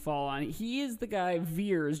internet you fall on. He is the guy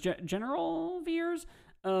Veers, General Veers.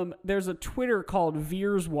 There's a Twitter called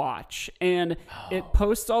Veers Watch, and it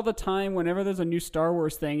posts all the time whenever there's a new Star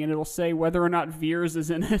Wars thing, and it'll say whether or not Veers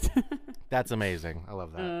is in it. That's amazing. I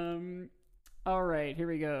love that. All right, here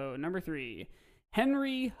we go. Number 3.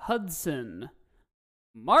 Henry Hudson.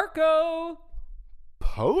 Marco!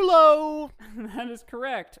 Polo! That is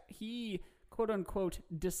correct. He, quote-unquote,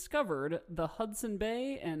 discovered the Hudson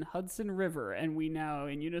Bay and Hudson River, and we now,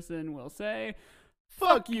 in unison, will say,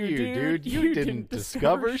 "Fuck you, dude. You didn't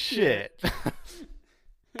discover shit."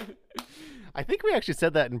 I think we actually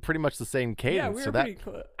said that in pretty much the same cadence. Yeah, we were pretty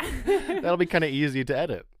close. That'll be kind of easy to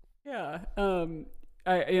edit. Yeah.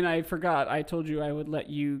 I forgot. I told you I would let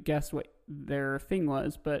you guess what their thing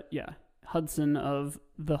was, but yeah, Hudson of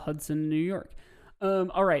the Hudson, New York.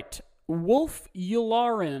 All right. Wolf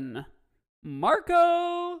Yularen.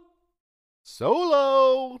 Marco!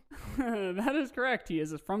 Solo! That is correct. He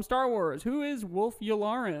is from Star Wars. Who is Wolf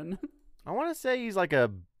Yularen? I want to say he's like a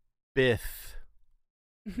Biff.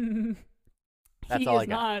 That's all I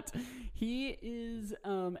got. Not. He is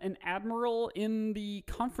an admiral in the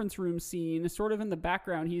conference room scene, sort of in the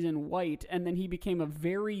background. He's in white, and then he became a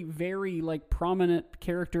very, very prominent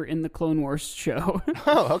character in the Clone Wars show.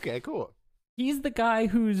 Oh, okay, cool. He's the guy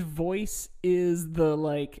whose voice is the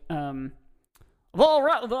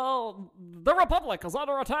the Republic is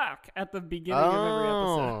under attack at the beginning of every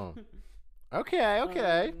episode.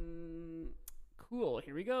 Okay. Cool.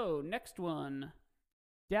 Here we go. Next one.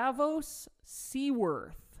 Davos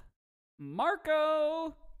Seaworth.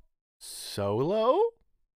 Marco. Solo?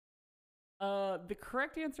 The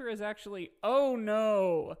correct answer is actually, oh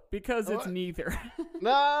no, because it's neither.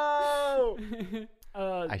 No!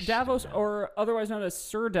 Davos, or otherwise known as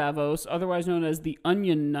Sir Davos, otherwise known as the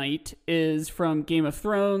Onion Knight, is from Game of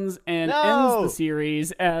Thrones and ends the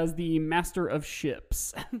series as the Master of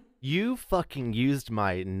Ships. You fucking used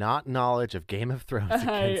my not knowledge of Game of Thrones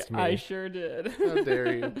against me. I sure did. How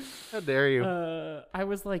dare you? How dare you? I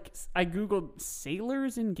was like, I googled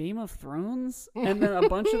sailors in Game of Thrones, and then a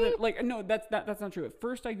bunch of it, like, no, that's not true. At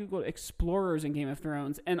first, I googled explorers in Game of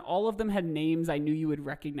Thrones, and all of them had names I knew you would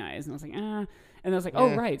recognize, and I was like, and I was like,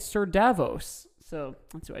 oh right, Sir Davos. So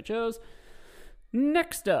that's who I chose.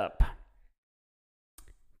 Next up,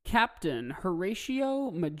 Captain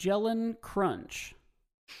Horatio Magellan Crunch.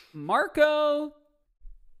 Marco.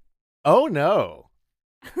 Oh no.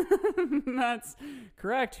 That's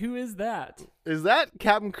correct. Who is that? Is that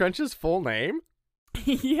Captain Crunch's full name?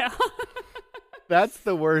 Yeah. That's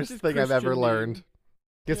the worst thing I've ever learned.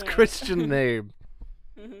 His Christian name.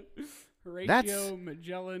 Horatio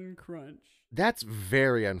Magellan Crunch. That's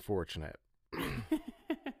very unfortunate.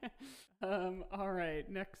 All right,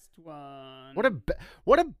 next one.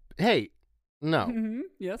 Hey, no.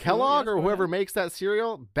 Yes. Kellogg or whoever makes that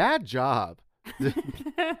cereal, bad job.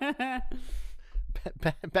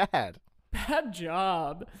 Bad. Bad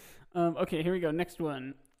job. Okay, here we go. Next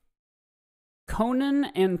one. Conan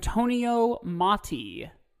Antonio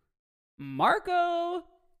Motti. Marco.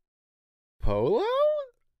 Polo?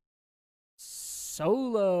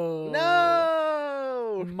 Solo.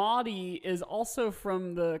 No! Motti is also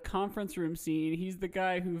from the conference room scene. He's the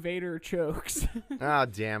guy who Vader chokes. Ah,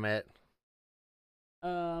 damn it.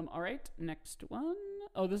 All right, next one.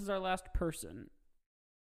 Oh, this is our last person.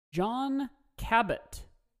 John Cabot.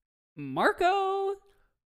 Marco.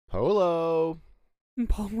 Polo.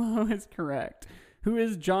 Polo is correct. Who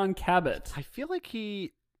is John Cabot? I feel like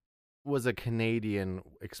he was a Canadian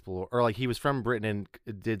explorer, or like he was from Britain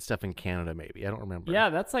and did stuff in Canada, maybe. I don't remember. Yeah,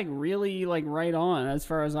 that's like really like right on as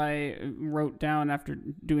far as I wrote down after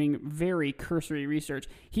doing very cursory research.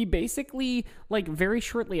 He basically, like very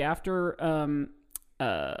shortly after,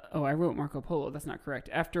 I wrote Marco Polo. That's not correct.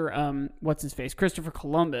 After, what's his face? Christopher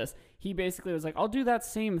Columbus. He basically was like, I'll do that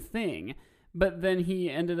same thing. But then he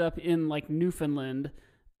ended up in like Newfoundland,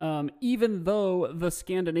 even though the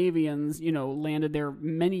Scandinavians, landed there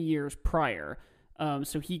many years prior.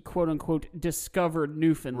 So he, quote unquote, discovered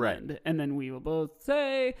Newfoundland. Right. And then we will both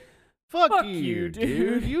say, fuck you,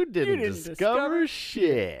 dude. You didn't discover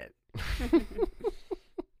shit.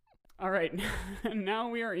 All right, now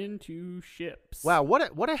we are into ships. Wow,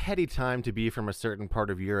 what a heady time to be from a certain part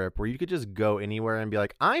of Europe where you could just go anywhere and be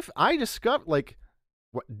like, I discovered, like,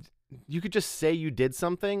 what? You could just say you did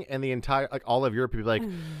something, and the entire, like, all of Europe would be like,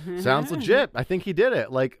 sounds legit. I think he did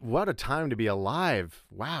it. Like, what a time to be alive.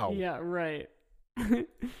 Wow. Yeah, right.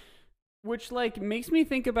 Which, like, makes me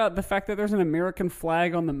think about the fact that there's an American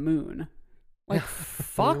flag on the moon. Like,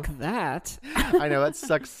 fuck that. I know, that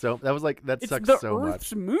sucks so sucks so much. It's the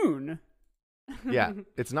Earth's moon. Yeah,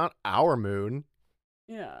 it's not our moon.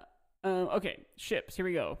 Yeah. Okay, ships. Here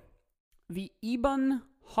we go. The Ebon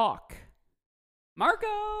Hawk.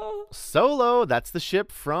 Marco. Solo. That's the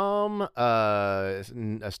ship from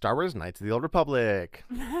Star Wars: Knights of the Old Republic.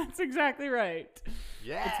 That's exactly right.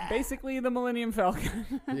 Yeah. It's basically the Millennium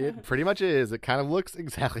Falcon. It pretty much is. It kind of looks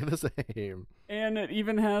exactly the same. And it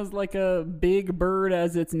even has like a big bird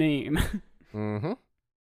as its name. Mm-hmm.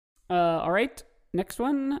 All right. Next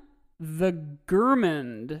one. The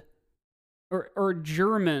Germand. Or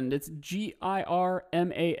Germand. It's Girmand.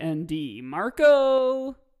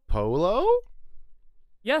 Marco. Polo?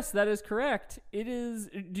 Yes, that is correct. It is.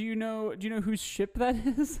 Do you know whose ship that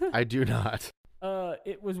is? I do not.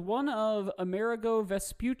 It was one of Amerigo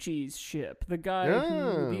Vespucci's ship, the guy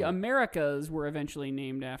who the Americas were eventually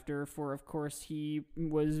named after, for, of course, he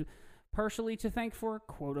was partially to thank for,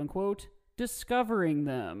 quote unquote, discovering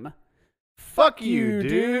them. Fuck you,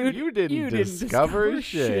 dude. You didn't discover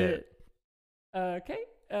shit. Okay.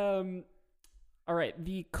 All right.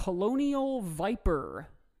 The Colonial Viper.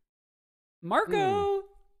 Marco.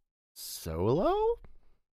 Solo?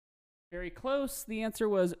 Very close. The answer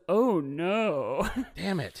was, oh no.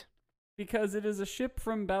 Damn it. Because it is a ship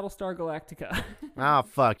from Battlestar Galactica. Ah,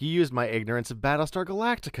 fuck. You used my ignorance of Battlestar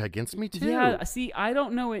Galactica against me, too. Yeah, see, I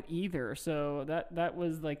don't know it either, so that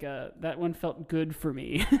was like that one felt good for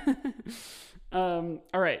me. All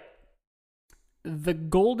right. The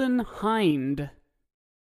Golden Hind.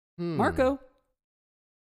 Marco.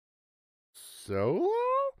 Solo?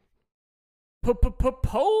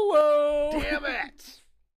 Polo. Damn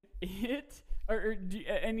it!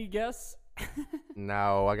 Any guess?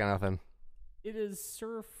 No, I got nothing. It is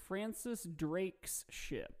Sir Francis Drake's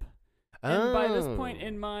ship. And by this point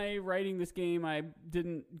in my writing this game, I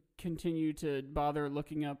didn't continue to bother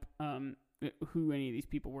looking up who any of these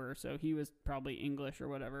people were. So he was probably English or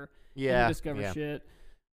whatever. Yeah. Didn't discover shit.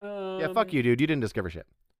 Yeah, fuck you, dude. You didn't discover shit.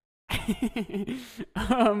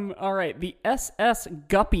 All right. The SS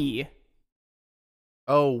Guppy.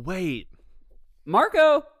 Oh, wait.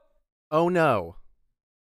 Marco. Oh, no.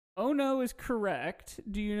 Oh, no is correct.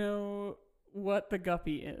 Do you know what the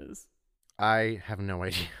Guppy is? I have no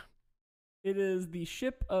idea. It is the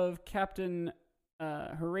ship of Captain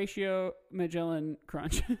Horatio Magellan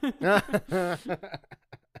Crunch.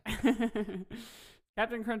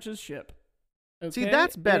 Captain Crunch's ship. Okay? See,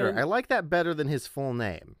 that's better. I like that better than his full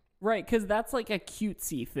name. Right, because that's like a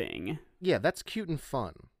cutesy thing. Yeah, that's cute and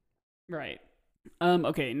fun. Right.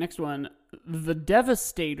 Okay, next one. The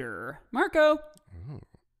Devastator. Marco.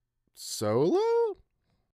 Solo?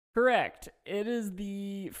 Correct. It is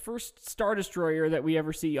the first Star Destroyer that we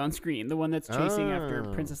ever see on screen, the one that's chasing after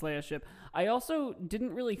Princess Leia's ship. I also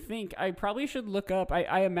didn't really think, I probably should look up,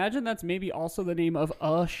 I imagine that's maybe also the name of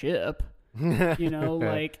a ship. You know,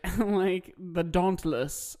 like the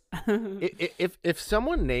Dauntless. if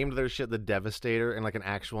someone named their ship the Devastator in like an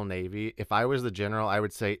actual navy, if I was the general, I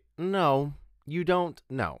would say, no, you don't.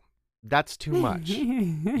 No, that's too much.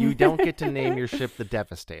 You don't get to name your ship the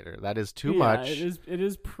Devastator. That is too much. It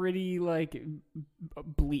is pretty like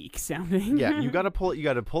bleak sounding. Yeah, you got to pull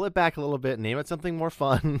it back a little bit. Name it something more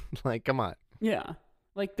fun. Like, come on. Yeah,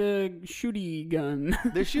 like the shooty gun.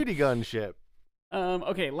 The shooty gun ship.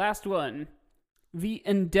 Okay, last one. The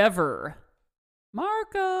Endeavor.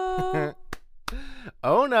 Marco.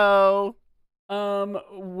 Oh no.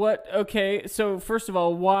 What? Okay, so first of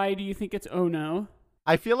all, why do you think it's oh no?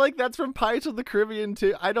 I feel like that's from Pirates of the Caribbean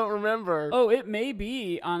too. I don't remember. Oh, it may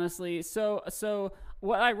be, honestly. So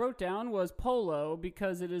what I wrote down was Polo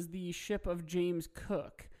because it is the ship of James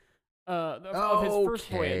Cook. Of his first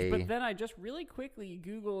voyage. But then I just really quickly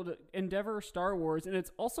Googled Endeavor Star Wars, and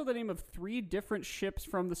it's also the name of 3 different ships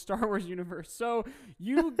from the Star Wars universe. So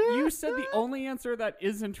you said the only answer that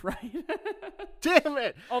isn't right. Damn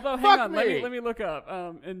it! Although, hang on, let me look up.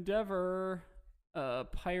 Endeavor,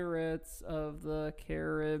 Pirates of the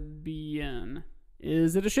Caribbean.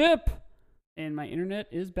 Is it a ship? And my internet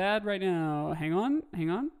is bad right now. Hang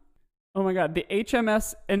on. Oh my god, the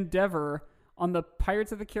HMS Endeavor on the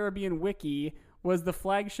Pirates of the Caribbean wiki was the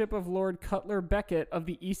flagship of Lord Cutler Beckett of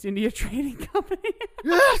the East India Trading Company.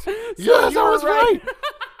 Yes! Yes, I was right!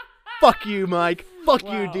 Fuck you, Mike. Fuck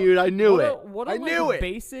you, dude. I knew it. I knew it.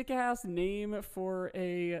 Basic ass name for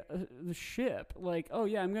a ship. Like, oh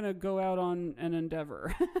yeah, I'm gonna go out on an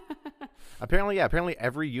Endeavor. Apparently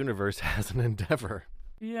every universe has an Endeavor.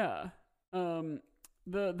 Yeah.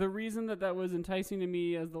 The reason that was enticing to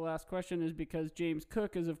me as the last question is because James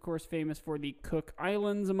Cook is, of course, famous for the Cook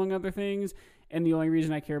Islands, among other things. And the only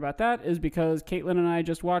reason I care about that is because Caitlin and I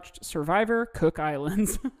just watched Survivor Cook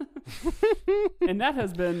Islands. And that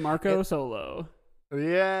has been Marco Solo.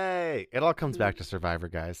 Yay! It all comes back to Survivor,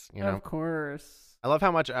 guys. You know? Of course. I love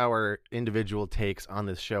how much our individual takes on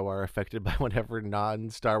this show are affected by whatever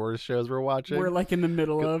non-Star Wars shows we're watching. We're like in the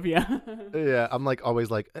middle of, yeah. Yeah, I'm like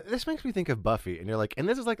always like, this makes me think of Buffy. And you're like, and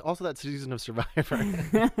this is like also that season of Survivor.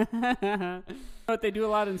 But they do a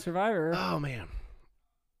lot in Survivor. Oh, man.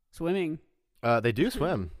 Swimming. They do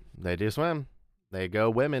swim. They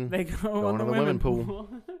go women. They go in the women pool.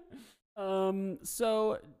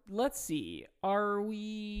 So let's see.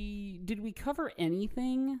 Did we cover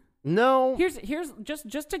anything? No. Here's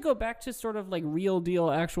just to go back to sort of like real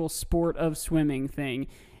deal actual sport of swimming thing.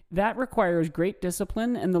 That requires great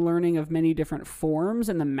discipline and the learning of many different forms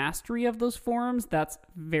and the mastery of those forms. That's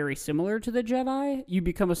very similar to the Jedi. You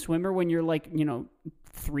become a swimmer when you're like,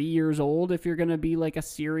 3 years old if you're going to be like a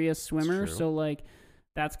serious swimmer. So like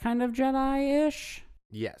that's kind of Jedi-ish.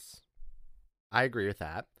 Yes. I agree with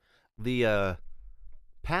that. The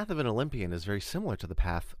path of an Olympian is very similar to the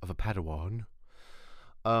path of a Padawan.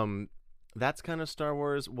 That's kind of Star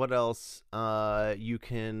Wars. What else? You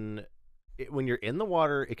can, when you're in the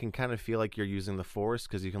water, it can kind of feel like you're using the Force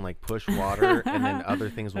because you can like push water and then other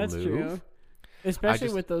things will move. That's true.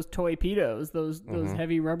 Especially with those toy-pedos, those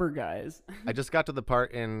heavy rubber guys. I just got to the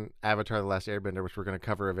part in Avatar: The Last Airbender, which we're going to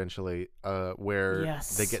cover eventually, where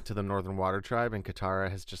they get to the Northern Water Tribe and Katara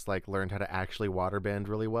has just like learned how to actually waterbend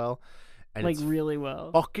really well. And like really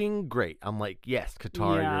well. Fucking great. I'm like, yes,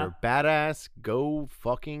 Katara, you're a badass. Go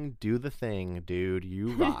fucking do the thing, dude.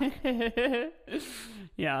 You rock.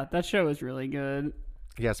 Yeah, that show is really good.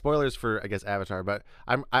 Yeah, spoilers for I guess Avatar, but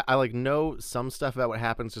I like know some stuff about what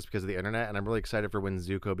happens just because of the internet, and I'm really excited for when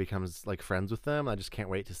Zuko becomes like friends with them. I just can't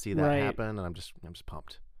wait to see that happen, and I'm just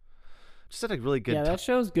pumped. Just had a really good. Yeah, that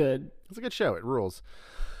show's good. It's a good show. It rules.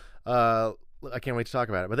 I can't wait to talk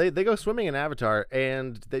about it. But they go swimming in Avatar,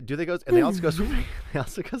 and they also go swimming. They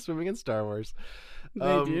also go swimming in Star Wars.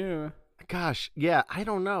 They do. Gosh, yeah, I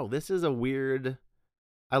don't know. This is a weird.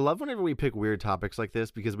 I love whenever we pick weird topics like this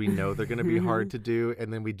because we know they're going to be hard to do,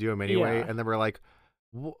 and then we do them anyway, and then we're like,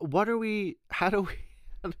 what are we? How do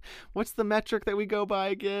we? What's the metric that we go by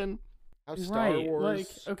again? Star Wars. Like,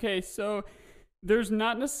 okay, so there's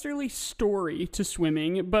not necessarily story to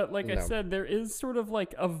swimming, but like I said, there is sort of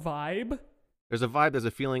like a vibe. There's a vibe. There's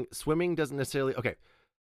a feeling. Swimming doesn't necessarily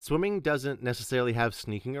have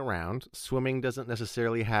sneaking around. Swimming doesn't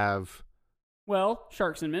necessarily have. Well,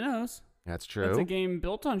 sharks and minnows. That's true. It's a game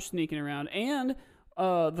built on sneaking around. And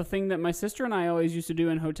the thing that my sister and I always used to do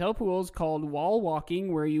in hotel pools called wall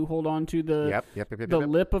walking, where you hold on to the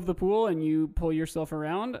lip of the pool and you pull yourself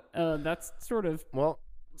around. That's sort of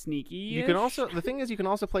sneaky. You can also the thing is you can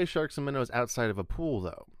also play sharks and minnows outside of a pool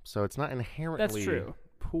though, so it's not inherently that's true.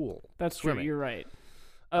 Pool. That's swimming. True. You're right.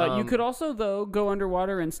 You could also though go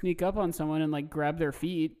underwater and sneak up on someone and like grab their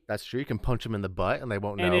feet. That's true. You can punch them in the butt and they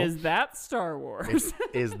won't know. And is that Star Wars?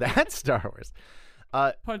 Is that Star Wars?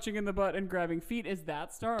 Punching in the butt and grabbing feet, is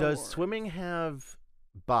that Star Wars? Does swimming have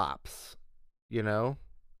bops? You know?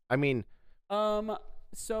 I mean...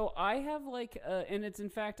 So I have like... and it's in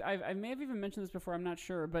fact... I may have even mentioned this before, I'm not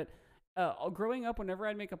sure, but... growing up, whenever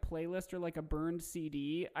I'd make a playlist or like a burned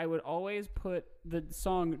CD, I would always put the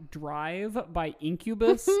song Drive by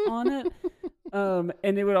Incubus on it.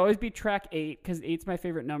 And it would always be track 8 because 8's my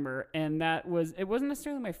favorite number. And it wasn't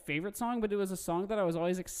necessarily my favorite song, but it was a song that I was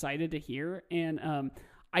always excited to hear. And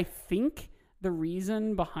I think the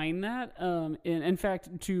reason behind that, in fact,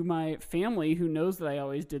 to my family who knows that I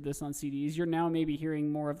always did this on CDs, you're now maybe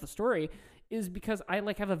hearing more of the story, is because I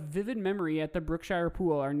like have a vivid memory at the Brookshire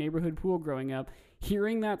pool, our neighborhood pool growing up,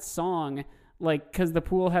 hearing that song, like, because the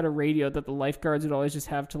pool had a radio that the lifeguards would always just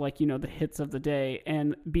have to, like, you know, the hits of the day,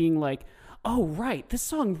 and being like, oh, right, this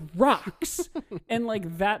song rocks. And,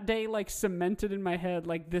 like, that day, like, cemented in my head,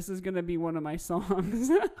 like, this is going to be one of my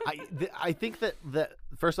songs. I think that,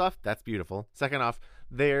 first off, that's beautiful. Second off,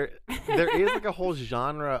 there is, like, a whole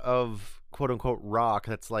genre of quote-unquote rock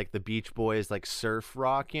that's, like, the Beach Boys, like, surf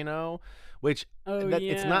rock, you know? Which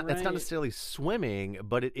it's not necessarily swimming,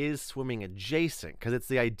 but it is swimming adjacent because it's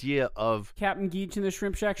the idea of Captain Geach and the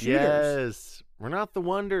Shrimp Shack Shooters. Yes, we're not the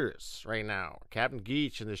Wonders right now. Captain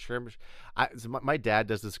Geach and the Shrimp. My dad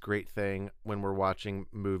does this great thing when we're watching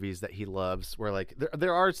movies that he loves, where like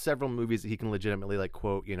there are several movies that he can legitimately like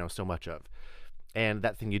quote, you know, so much of, and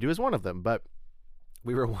That Thing You Do is one of them. But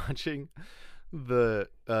we were watching the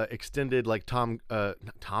extended like Tom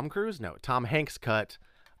Hanks cut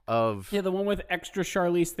of the one with extra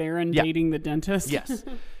Charlize Theron dating the dentist. Yes.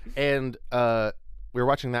 And we were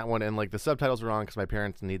watching that one, and like the subtitles were on because my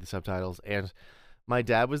parents need the subtitles, and my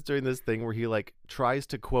dad was doing this thing where he like tries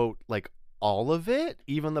to quote like all of it,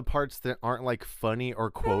 even the parts that aren't like funny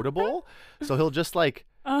or quotable. So he'll just like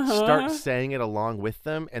start saying it along with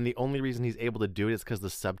them, and the only reason he's able to do it is because the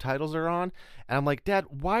subtitles are on. And I'm like, Dad,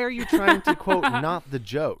 why are you trying to quote not the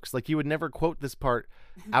jokes? Like, you would never quote this part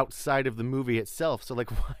outside of the movie itself. So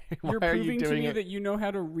like, why are you doing it? You're proving to me that you know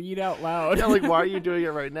how to read out loud. Yeah, like, why are you doing it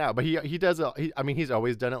right now? But he does it. I mean, he's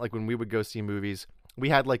always done it. Like when we would go see movies, we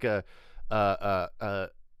had like a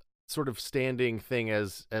sort of standing thing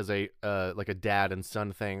as a like a dad and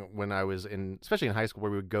son thing when I was especially in high school,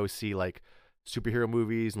 where we would go see like superhero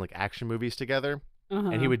movies and like action movies together.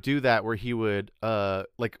 And he would do that where he would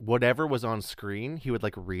like whatever was on screen, he would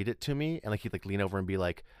like read it to me, and like he'd like lean over and be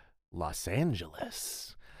like, Los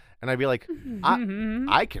Angeles, and I'd be like,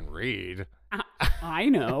 I can read. I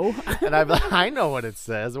know. And I'm like, I know what it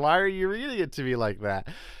says. Why are you reading it to me like that?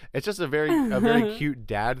 It's just a very cute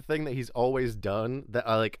dad thing that he's always done. That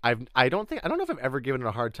like I don't know if I've ever given it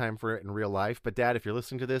a hard time for it in real life. But Dad, if you're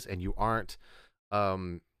listening to this and you aren't,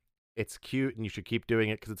 it's cute and you should keep doing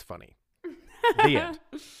it because it's funny. The end.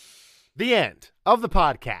 The end of the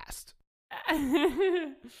podcast.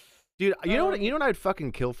 Dude, you know what I'd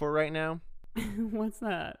fucking kill for right now? What's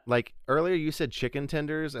that? Like earlier you said chicken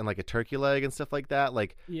tenders and like a turkey leg and stuff like that.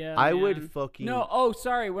 Like I would fucking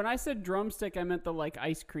sorry. When I said drumstick, I meant the like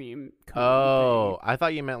ice cream cone thing. I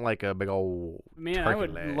thought you meant like a big old man. Turkey I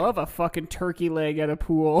would leg. love a fucking turkey leg at a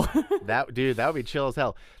pool. That would be chill as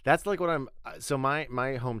hell. That's like what I'm. So my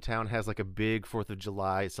hometown has like a big 4th of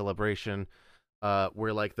July celebration,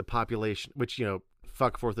 where like the population, which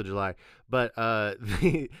fuck 4th of July. But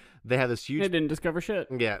they have this huge. They didn't discover shit.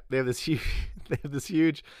 Yeah, they have this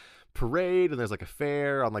huge parade, and there's like a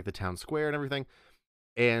fair on like the town square and everything.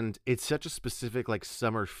 And it's such a specific like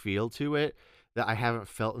summer feel to it that I haven't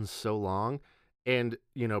felt in so long. And,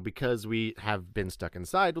 you know, because we have been stuck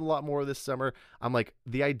inside a lot more this summer, I'm like,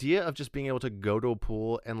 the idea of just being able to go to a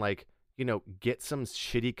pool and like, you know, get some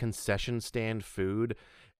shitty concession stand food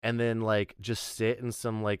and then like just sit in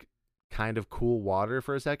some like kind of cool water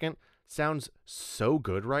for a second sounds so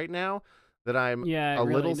good right now that I'm a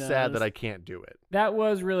little sad that I can't do it. That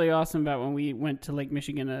was really awesome about when we went to Lake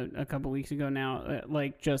Michigan a couple weeks ago now.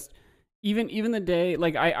 Like just even the day,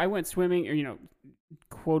 like I went swimming, or, you know,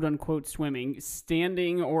 quote unquote swimming,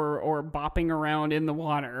 standing or bopping around in the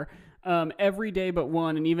water every day but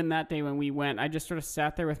one. And even that day when we went, I just sort of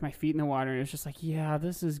sat there with my feet in the water, and it was just like, yeah,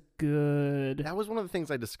 this is good. That was one of the things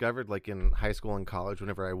I discovered like in high school and college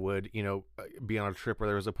whenever I would, you know, be on a trip where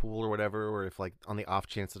there was a pool or whatever, or if like on the off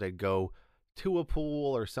chance that I'd go to a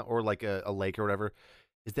pool or like a lake or whatever,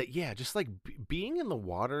 is that, yeah, just like being in the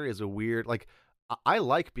water is a weird, like, I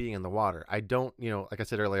like being in the water. I don't, you know, like I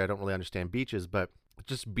said earlier, I don't really understand beaches, but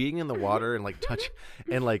just being in the water and like touch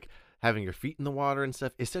and like having your feet in the water and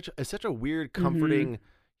stuff is such a weird, comforting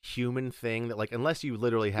human thing that, like, unless you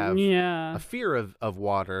literally have a fear of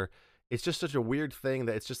water, it's just such a weird thing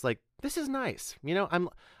that it's just like, this is nice. You know,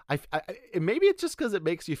 maybe it's just because it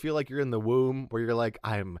makes you feel like you're in the womb, where you're like,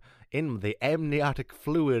 I'm in the amniotic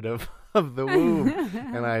fluid of the womb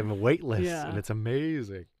and I'm weightless and it's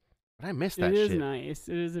amazing. But I miss that shit. It is nice.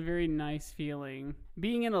 It is a very nice feeling.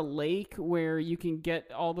 Being in a lake where you can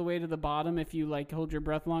get all the way to the bottom if you like hold your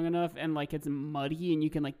breath long enough, and like it's muddy and you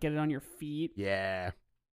can like get it on your feet. Yeah.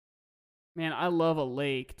 Man, I love a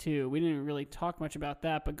lake too. We didn't really talk much about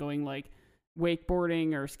that, but going like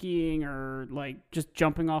wakeboarding or skiing or like just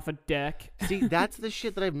jumping off a deck. See, that's the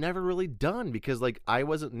shit that I've never really done, because like I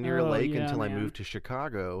wasn't near a lake until I moved to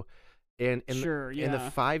Chicago. And in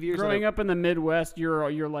the 5 years growing up in the Midwest,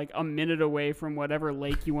 you're like a minute away from whatever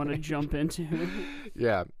lake you want to jump into.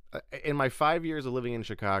 Yeah. In my 5 years of living in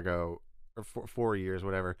Chicago, or 4 years,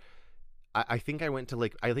 whatever, I think I went to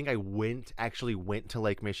actually went to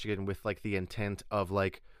Lake Michigan with like the intent of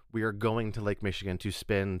like, we are going to Lake Michigan to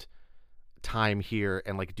spend time here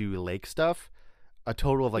and like do lake stuff, a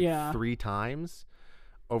total of like 3 times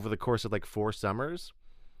over the course of like 4 summers.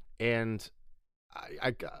 And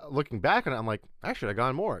I looking back on it, I'm like, I should have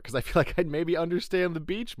gone more, because I feel like I'd maybe understand the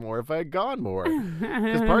beach more if I had gone more,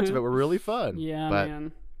 because parts of it were really fun. Yeah, but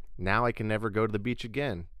man. Now I can never go to the beach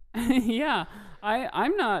again. Yeah,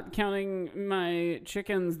 I'm not counting my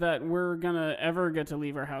chickens that we're gonna ever get to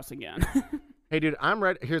leave our house again. Hey, dude, I'm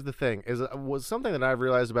ready. Here's the thing: was something that I've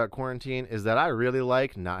realized about quarantine is that I really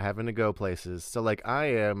like not having to go places. So, like, I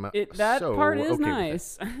am that part is okay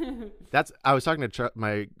nice. I was talking to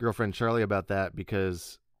my girlfriend Charlie about that,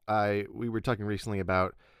 because we were talking recently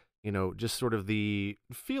about, you know, just sort of the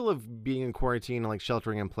feel of being in quarantine and like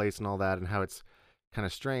sheltering in place and all that, and how it's kind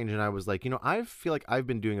of strange. And I was like, you know, I feel like I've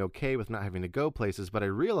been doing okay with not having to go places, but I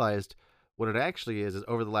realized what it actually is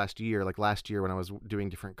over the last year, like last year when I was doing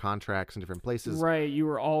different contracts in different places. Right, you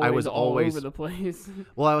were always all over the place.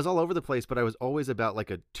 Well, I was all over the place, but I was always about like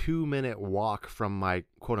a 2-minute walk from my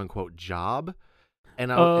quote-unquote job. And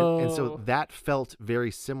so that felt very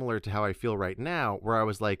similar to how I feel right now, where I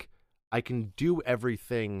was like, I can do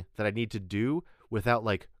everything that I need to do without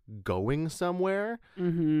like going somewhere.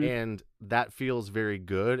 And that feels very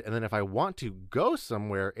good. And then if I want to go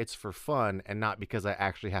somewhere, it's for fun and not because I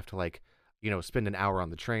actually have to like, you know, spend an hour on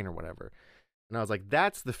the train or whatever. And I was like,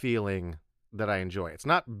 that's the feeling that I enjoy. It's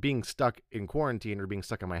not being stuck in quarantine or being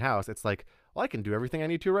stuck in my house. It's like, well, I can do everything I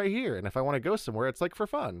need to right here. And if I want to go somewhere, it's like for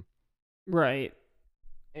fun. Right.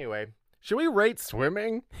 Anyway, should we rate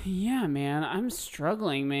swimming? Yeah, man. I'm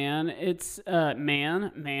struggling, man. It's,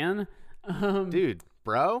 man. Dude,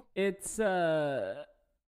 bro. It's,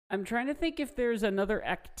 I'm trying to think if there's another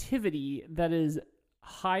activity that is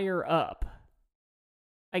higher up.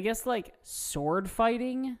 I guess like sword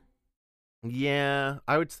fighting. Yeah,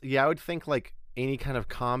 I would think like any kind of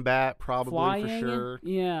combat, probably. Flying? For sure.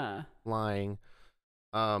 Yeah. Flying.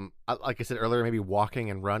 Like I said earlier, maybe walking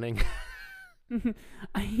and running.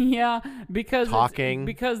 Yeah, because talking,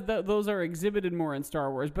 because those are exhibited more in Star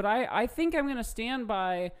Wars. But I think I'm gonna stand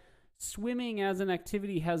by swimming as an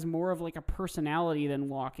activity has more of like a personality than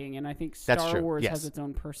walking, and I think Star Wars has its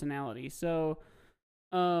own personality. So.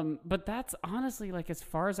 But that's honestly like as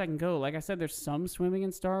far as I can go. Like I said, there's some swimming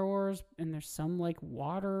in Star Wars, and there's some like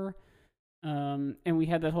water. And we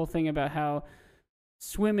had that whole thing about how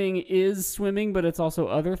swimming is swimming, but it's also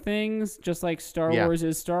other things, just like Star Wars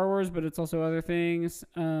is Star Wars, but it's also other things.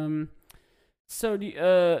 So do you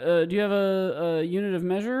have a unit of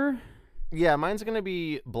measure? Yeah, mine's going to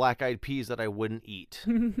be black-eyed peas that I wouldn't eat.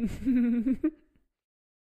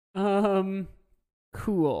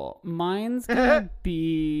 Cool. Mine's gonna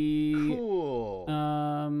be cool.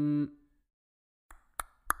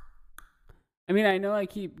 I mean, I know I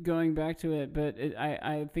keep going back to it, but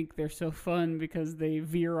I think they're so fun because they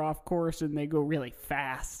veer off course and they go really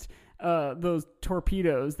fast. Those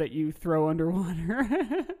torpedoes that you throw underwater.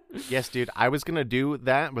 Yes, dude. I was going to do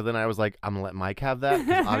that, but then I was like, I'm going to let Mike have that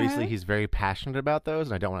because obviously he's very passionate about those,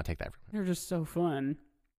 and I don't want to take that from him. They're just so fun.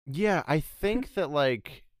 Yeah, I think that,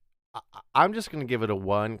 like, I'm just going to give it a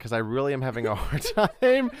 1 because I really am having a hard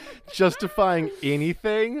time justifying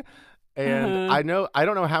anything. And I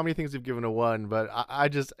don't know how many things we've given a 1, but I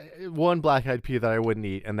just, one black-eyed pea that I wouldn't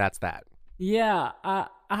eat, and that's that. Yeah,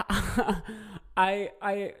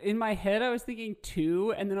 I in my head I was thinking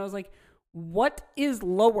 2, and then I was like, what is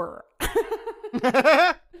lower?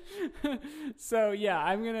 So yeah,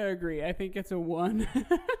 I'm gonna agree. I think it's a 1.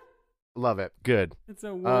 Love it. Good. It's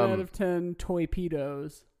a 1 out of 10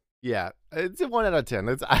 torpedoes. Yeah, it's a 1 out of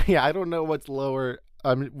 10. I don't know what's lower.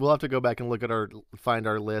 We'll have to go back and look at find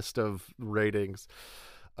our list of ratings.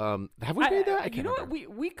 Have we made that? I can't remember.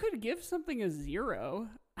 What? We could give something a 0.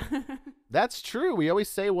 That's true. We always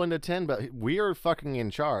say 1 to 10, but we are fucking in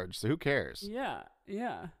charge, so who cares? Yeah.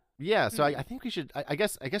 Yeah, so I think we should. I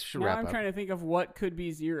guess we should wrap up. I'm trying to think of what could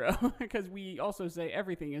be 0 because we also say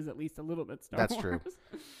everything is at least a little bit Star Wars. That's true.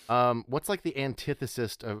 What's like the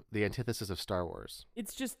antithesis of Star Wars?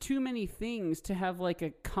 It's just too many things to have like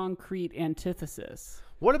a concrete antithesis.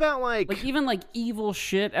 What about like even like evil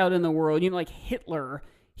shit out in the world? You know, like Hitler.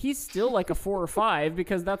 He's still like a 4 or 5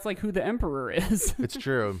 because that's like who the emperor is. It's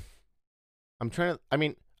true.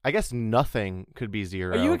 I guess nothing could be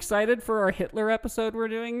 0. Are you excited for our Hitler episode we're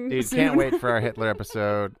doing? Dude, soon? can't wait for our Hitler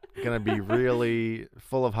episode. Gonna be really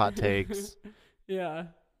full of hot takes. Yeah.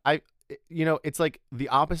 It's like the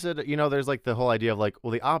opposite. There's like the whole idea of like, well,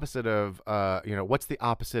 the opposite of, what's the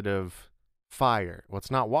opposite of fire? Well, it's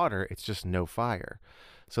not water. It's just no fire.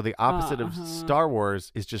 So the opposite of Star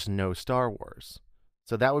Wars is just no Star Wars.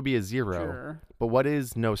 So that would be a 0. Sure. But what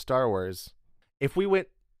is no Star Wars? If we went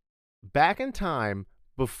back in time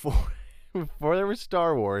before there was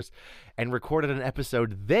Star Wars and recorded an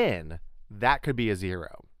episode, then that could be a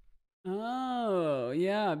 0. Oh,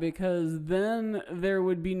 yeah, because then there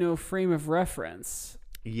would be no frame of reference.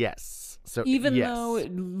 Yes. So even though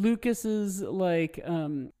Lucas's like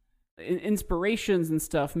inspirations and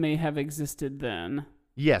stuff may have existed then.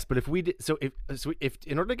 Yes, but if we did, if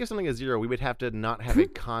in order to give something a 0, we would have to not have a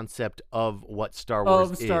concept of what Star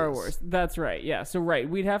Wars is. Of Star Wars, that's right. Yeah, so right,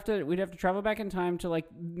 we'd have to travel back in time to like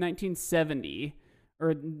 1970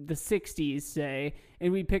 or the 60s, say,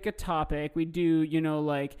 and we'd pick a topic. We'd do,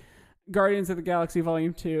 like Guardians of the Galaxy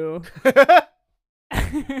Volume 2.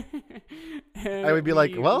 I would be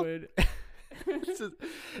like, well.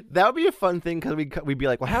 That would be a fun thing because we'd be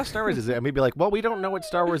like, well, how Star Wars is it? And we'd be like, well, we don't know what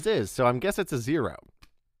Star Wars is, so I guess it's a 0.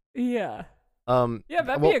 Yeah.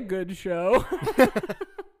 That'd be a good show.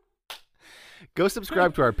 Go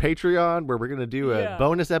subscribe to our Patreon where we're going to do a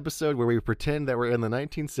bonus episode where we pretend that we're in the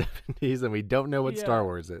 1970s and we don't know what Star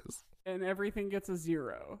Wars is. And everything gets a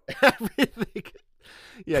 0. Everything.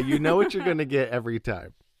 Yeah, you know what you're going to get every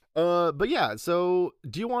time. But yeah, so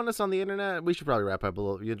do you want us on the internet? We should probably wrap up a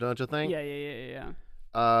little, don't you think? Yeah.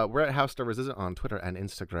 We're at How Star Wars Is It on Twitter and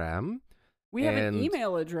Instagram. We have an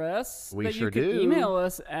email address that you can email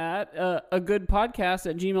us at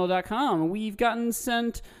agoodpodcast@gmail.com. We've gotten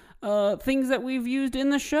sent things that we've used in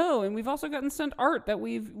the show, and we've also gotten sent art that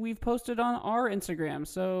we've posted on our Instagram.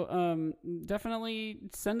 So definitely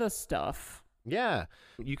send us stuff. Yeah,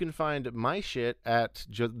 you can find my shit at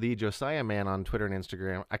the Josiah Man on Twitter and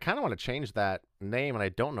Instagram. I kind of want to change that name, and I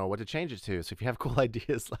don't know what to change it to. So if you have cool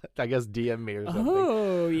ideas, I guess DM me or something.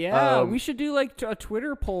 Oh yeah, we should do like a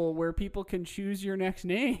Twitter poll where people can choose your next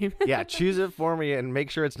name. Yeah, choose it for me and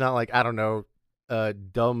make sure it's not like, I don't know,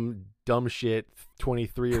 dumb shit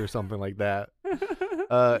 23 or something like that.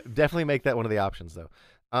 Definitely make that one of the options though.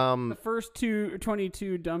 The first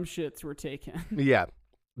 22 dumb shits were taken. Yeah.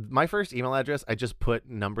 My first email address, I just put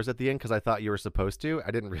numbers at the end because I thought you were supposed to.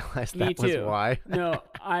 I didn't realize that was why. No,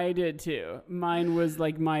 I did too. Mine was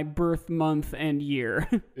like my birth month and year.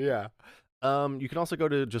 Yeah. You can also go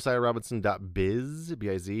to josiahrobinson.biz,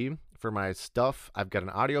 B-I-Z, for my stuff. I've got an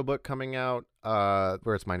audiobook coming out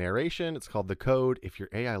where it's my narration. It's called The Code. If your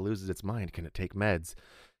AI loses its mind, can it take meds?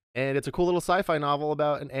 And it's a cool little sci-fi novel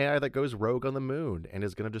about an AI that goes rogue on the moon and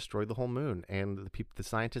is going to destroy the whole moon. And the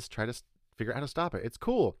scientists try to figure out how to stop it. It's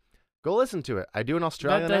cool. Go listen to it. I do an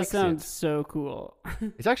Australian accent. That does accent. sound so cool.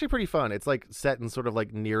 It's actually pretty fun. It's like set in sort of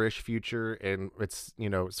like nearish future, and it's, you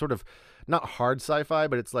know, sort of not hard sci-fi,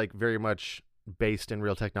 but it's like very much based in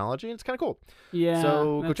real technology. And it's kind of cool. Yeah.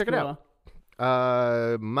 So go check it out.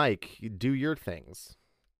 Mike, do your things.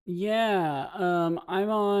 Yeah. I'm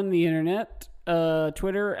on the internet.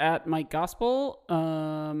 Twitter at Mike Gospel.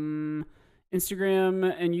 Instagram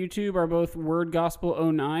and YouTube are both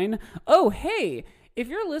WordGospel09. Oh, hey. If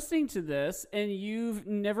you're listening to this and you've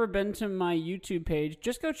never been to my YouTube page,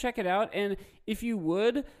 just go check it out. And if you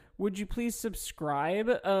would you please subscribe?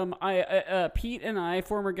 Pete and I,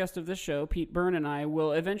 former guest of this show, Pete Byrne and I,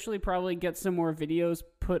 will eventually probably get some more videos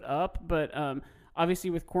put up. But obviously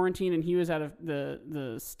with quarantine, and he was out of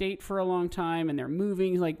the state for a long time, and they're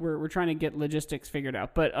moving. Like we're trying to get logistics figured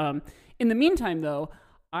out. But in the meantime, though,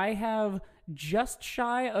 I have just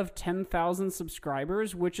shy of 10,000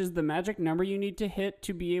 subscribers, which is the magic number you need to hit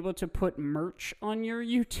to be able to put merch on your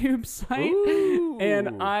YouTube site. Ooh.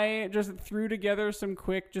 And I just threw together some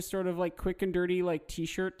quick and dirty like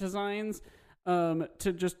t-shirt designs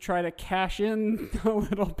to just try to cash in a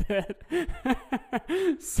little bit.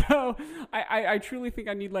 So I truly think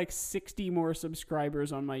I need like 60 more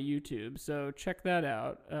subscribers on my YouTube. So check that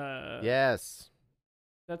out. Yes.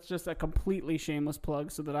 That's just a completely shameless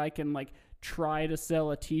plug so that I can like try to sell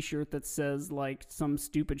a t-shirt that says like some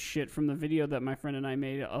stupid shit from the video that my friend and I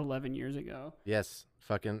made 11 years ago. Yes.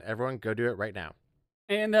 Fucking everyone go do it right now.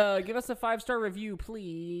 And give us a 5-star review,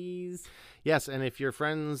 please. Yes, and if your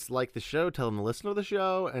friends like the show, tell them to listen to the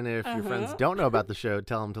show. And if your friends don't know about the show,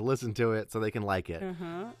 tell them to listen to it so they can like it.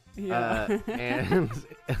 Yeah. And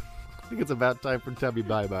I think it's about time for Tubby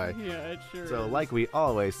bye-bye. Yeah, it sure So is. like we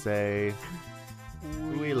always say,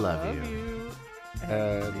 we love you.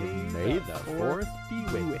 And may the 4th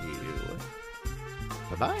be with you.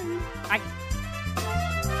 Bye-bye. Bye.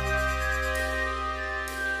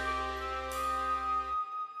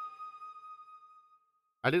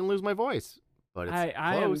 I didn't lose my voice, but it's close.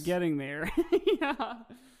 I am getting there. Yeah.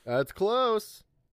 It's close.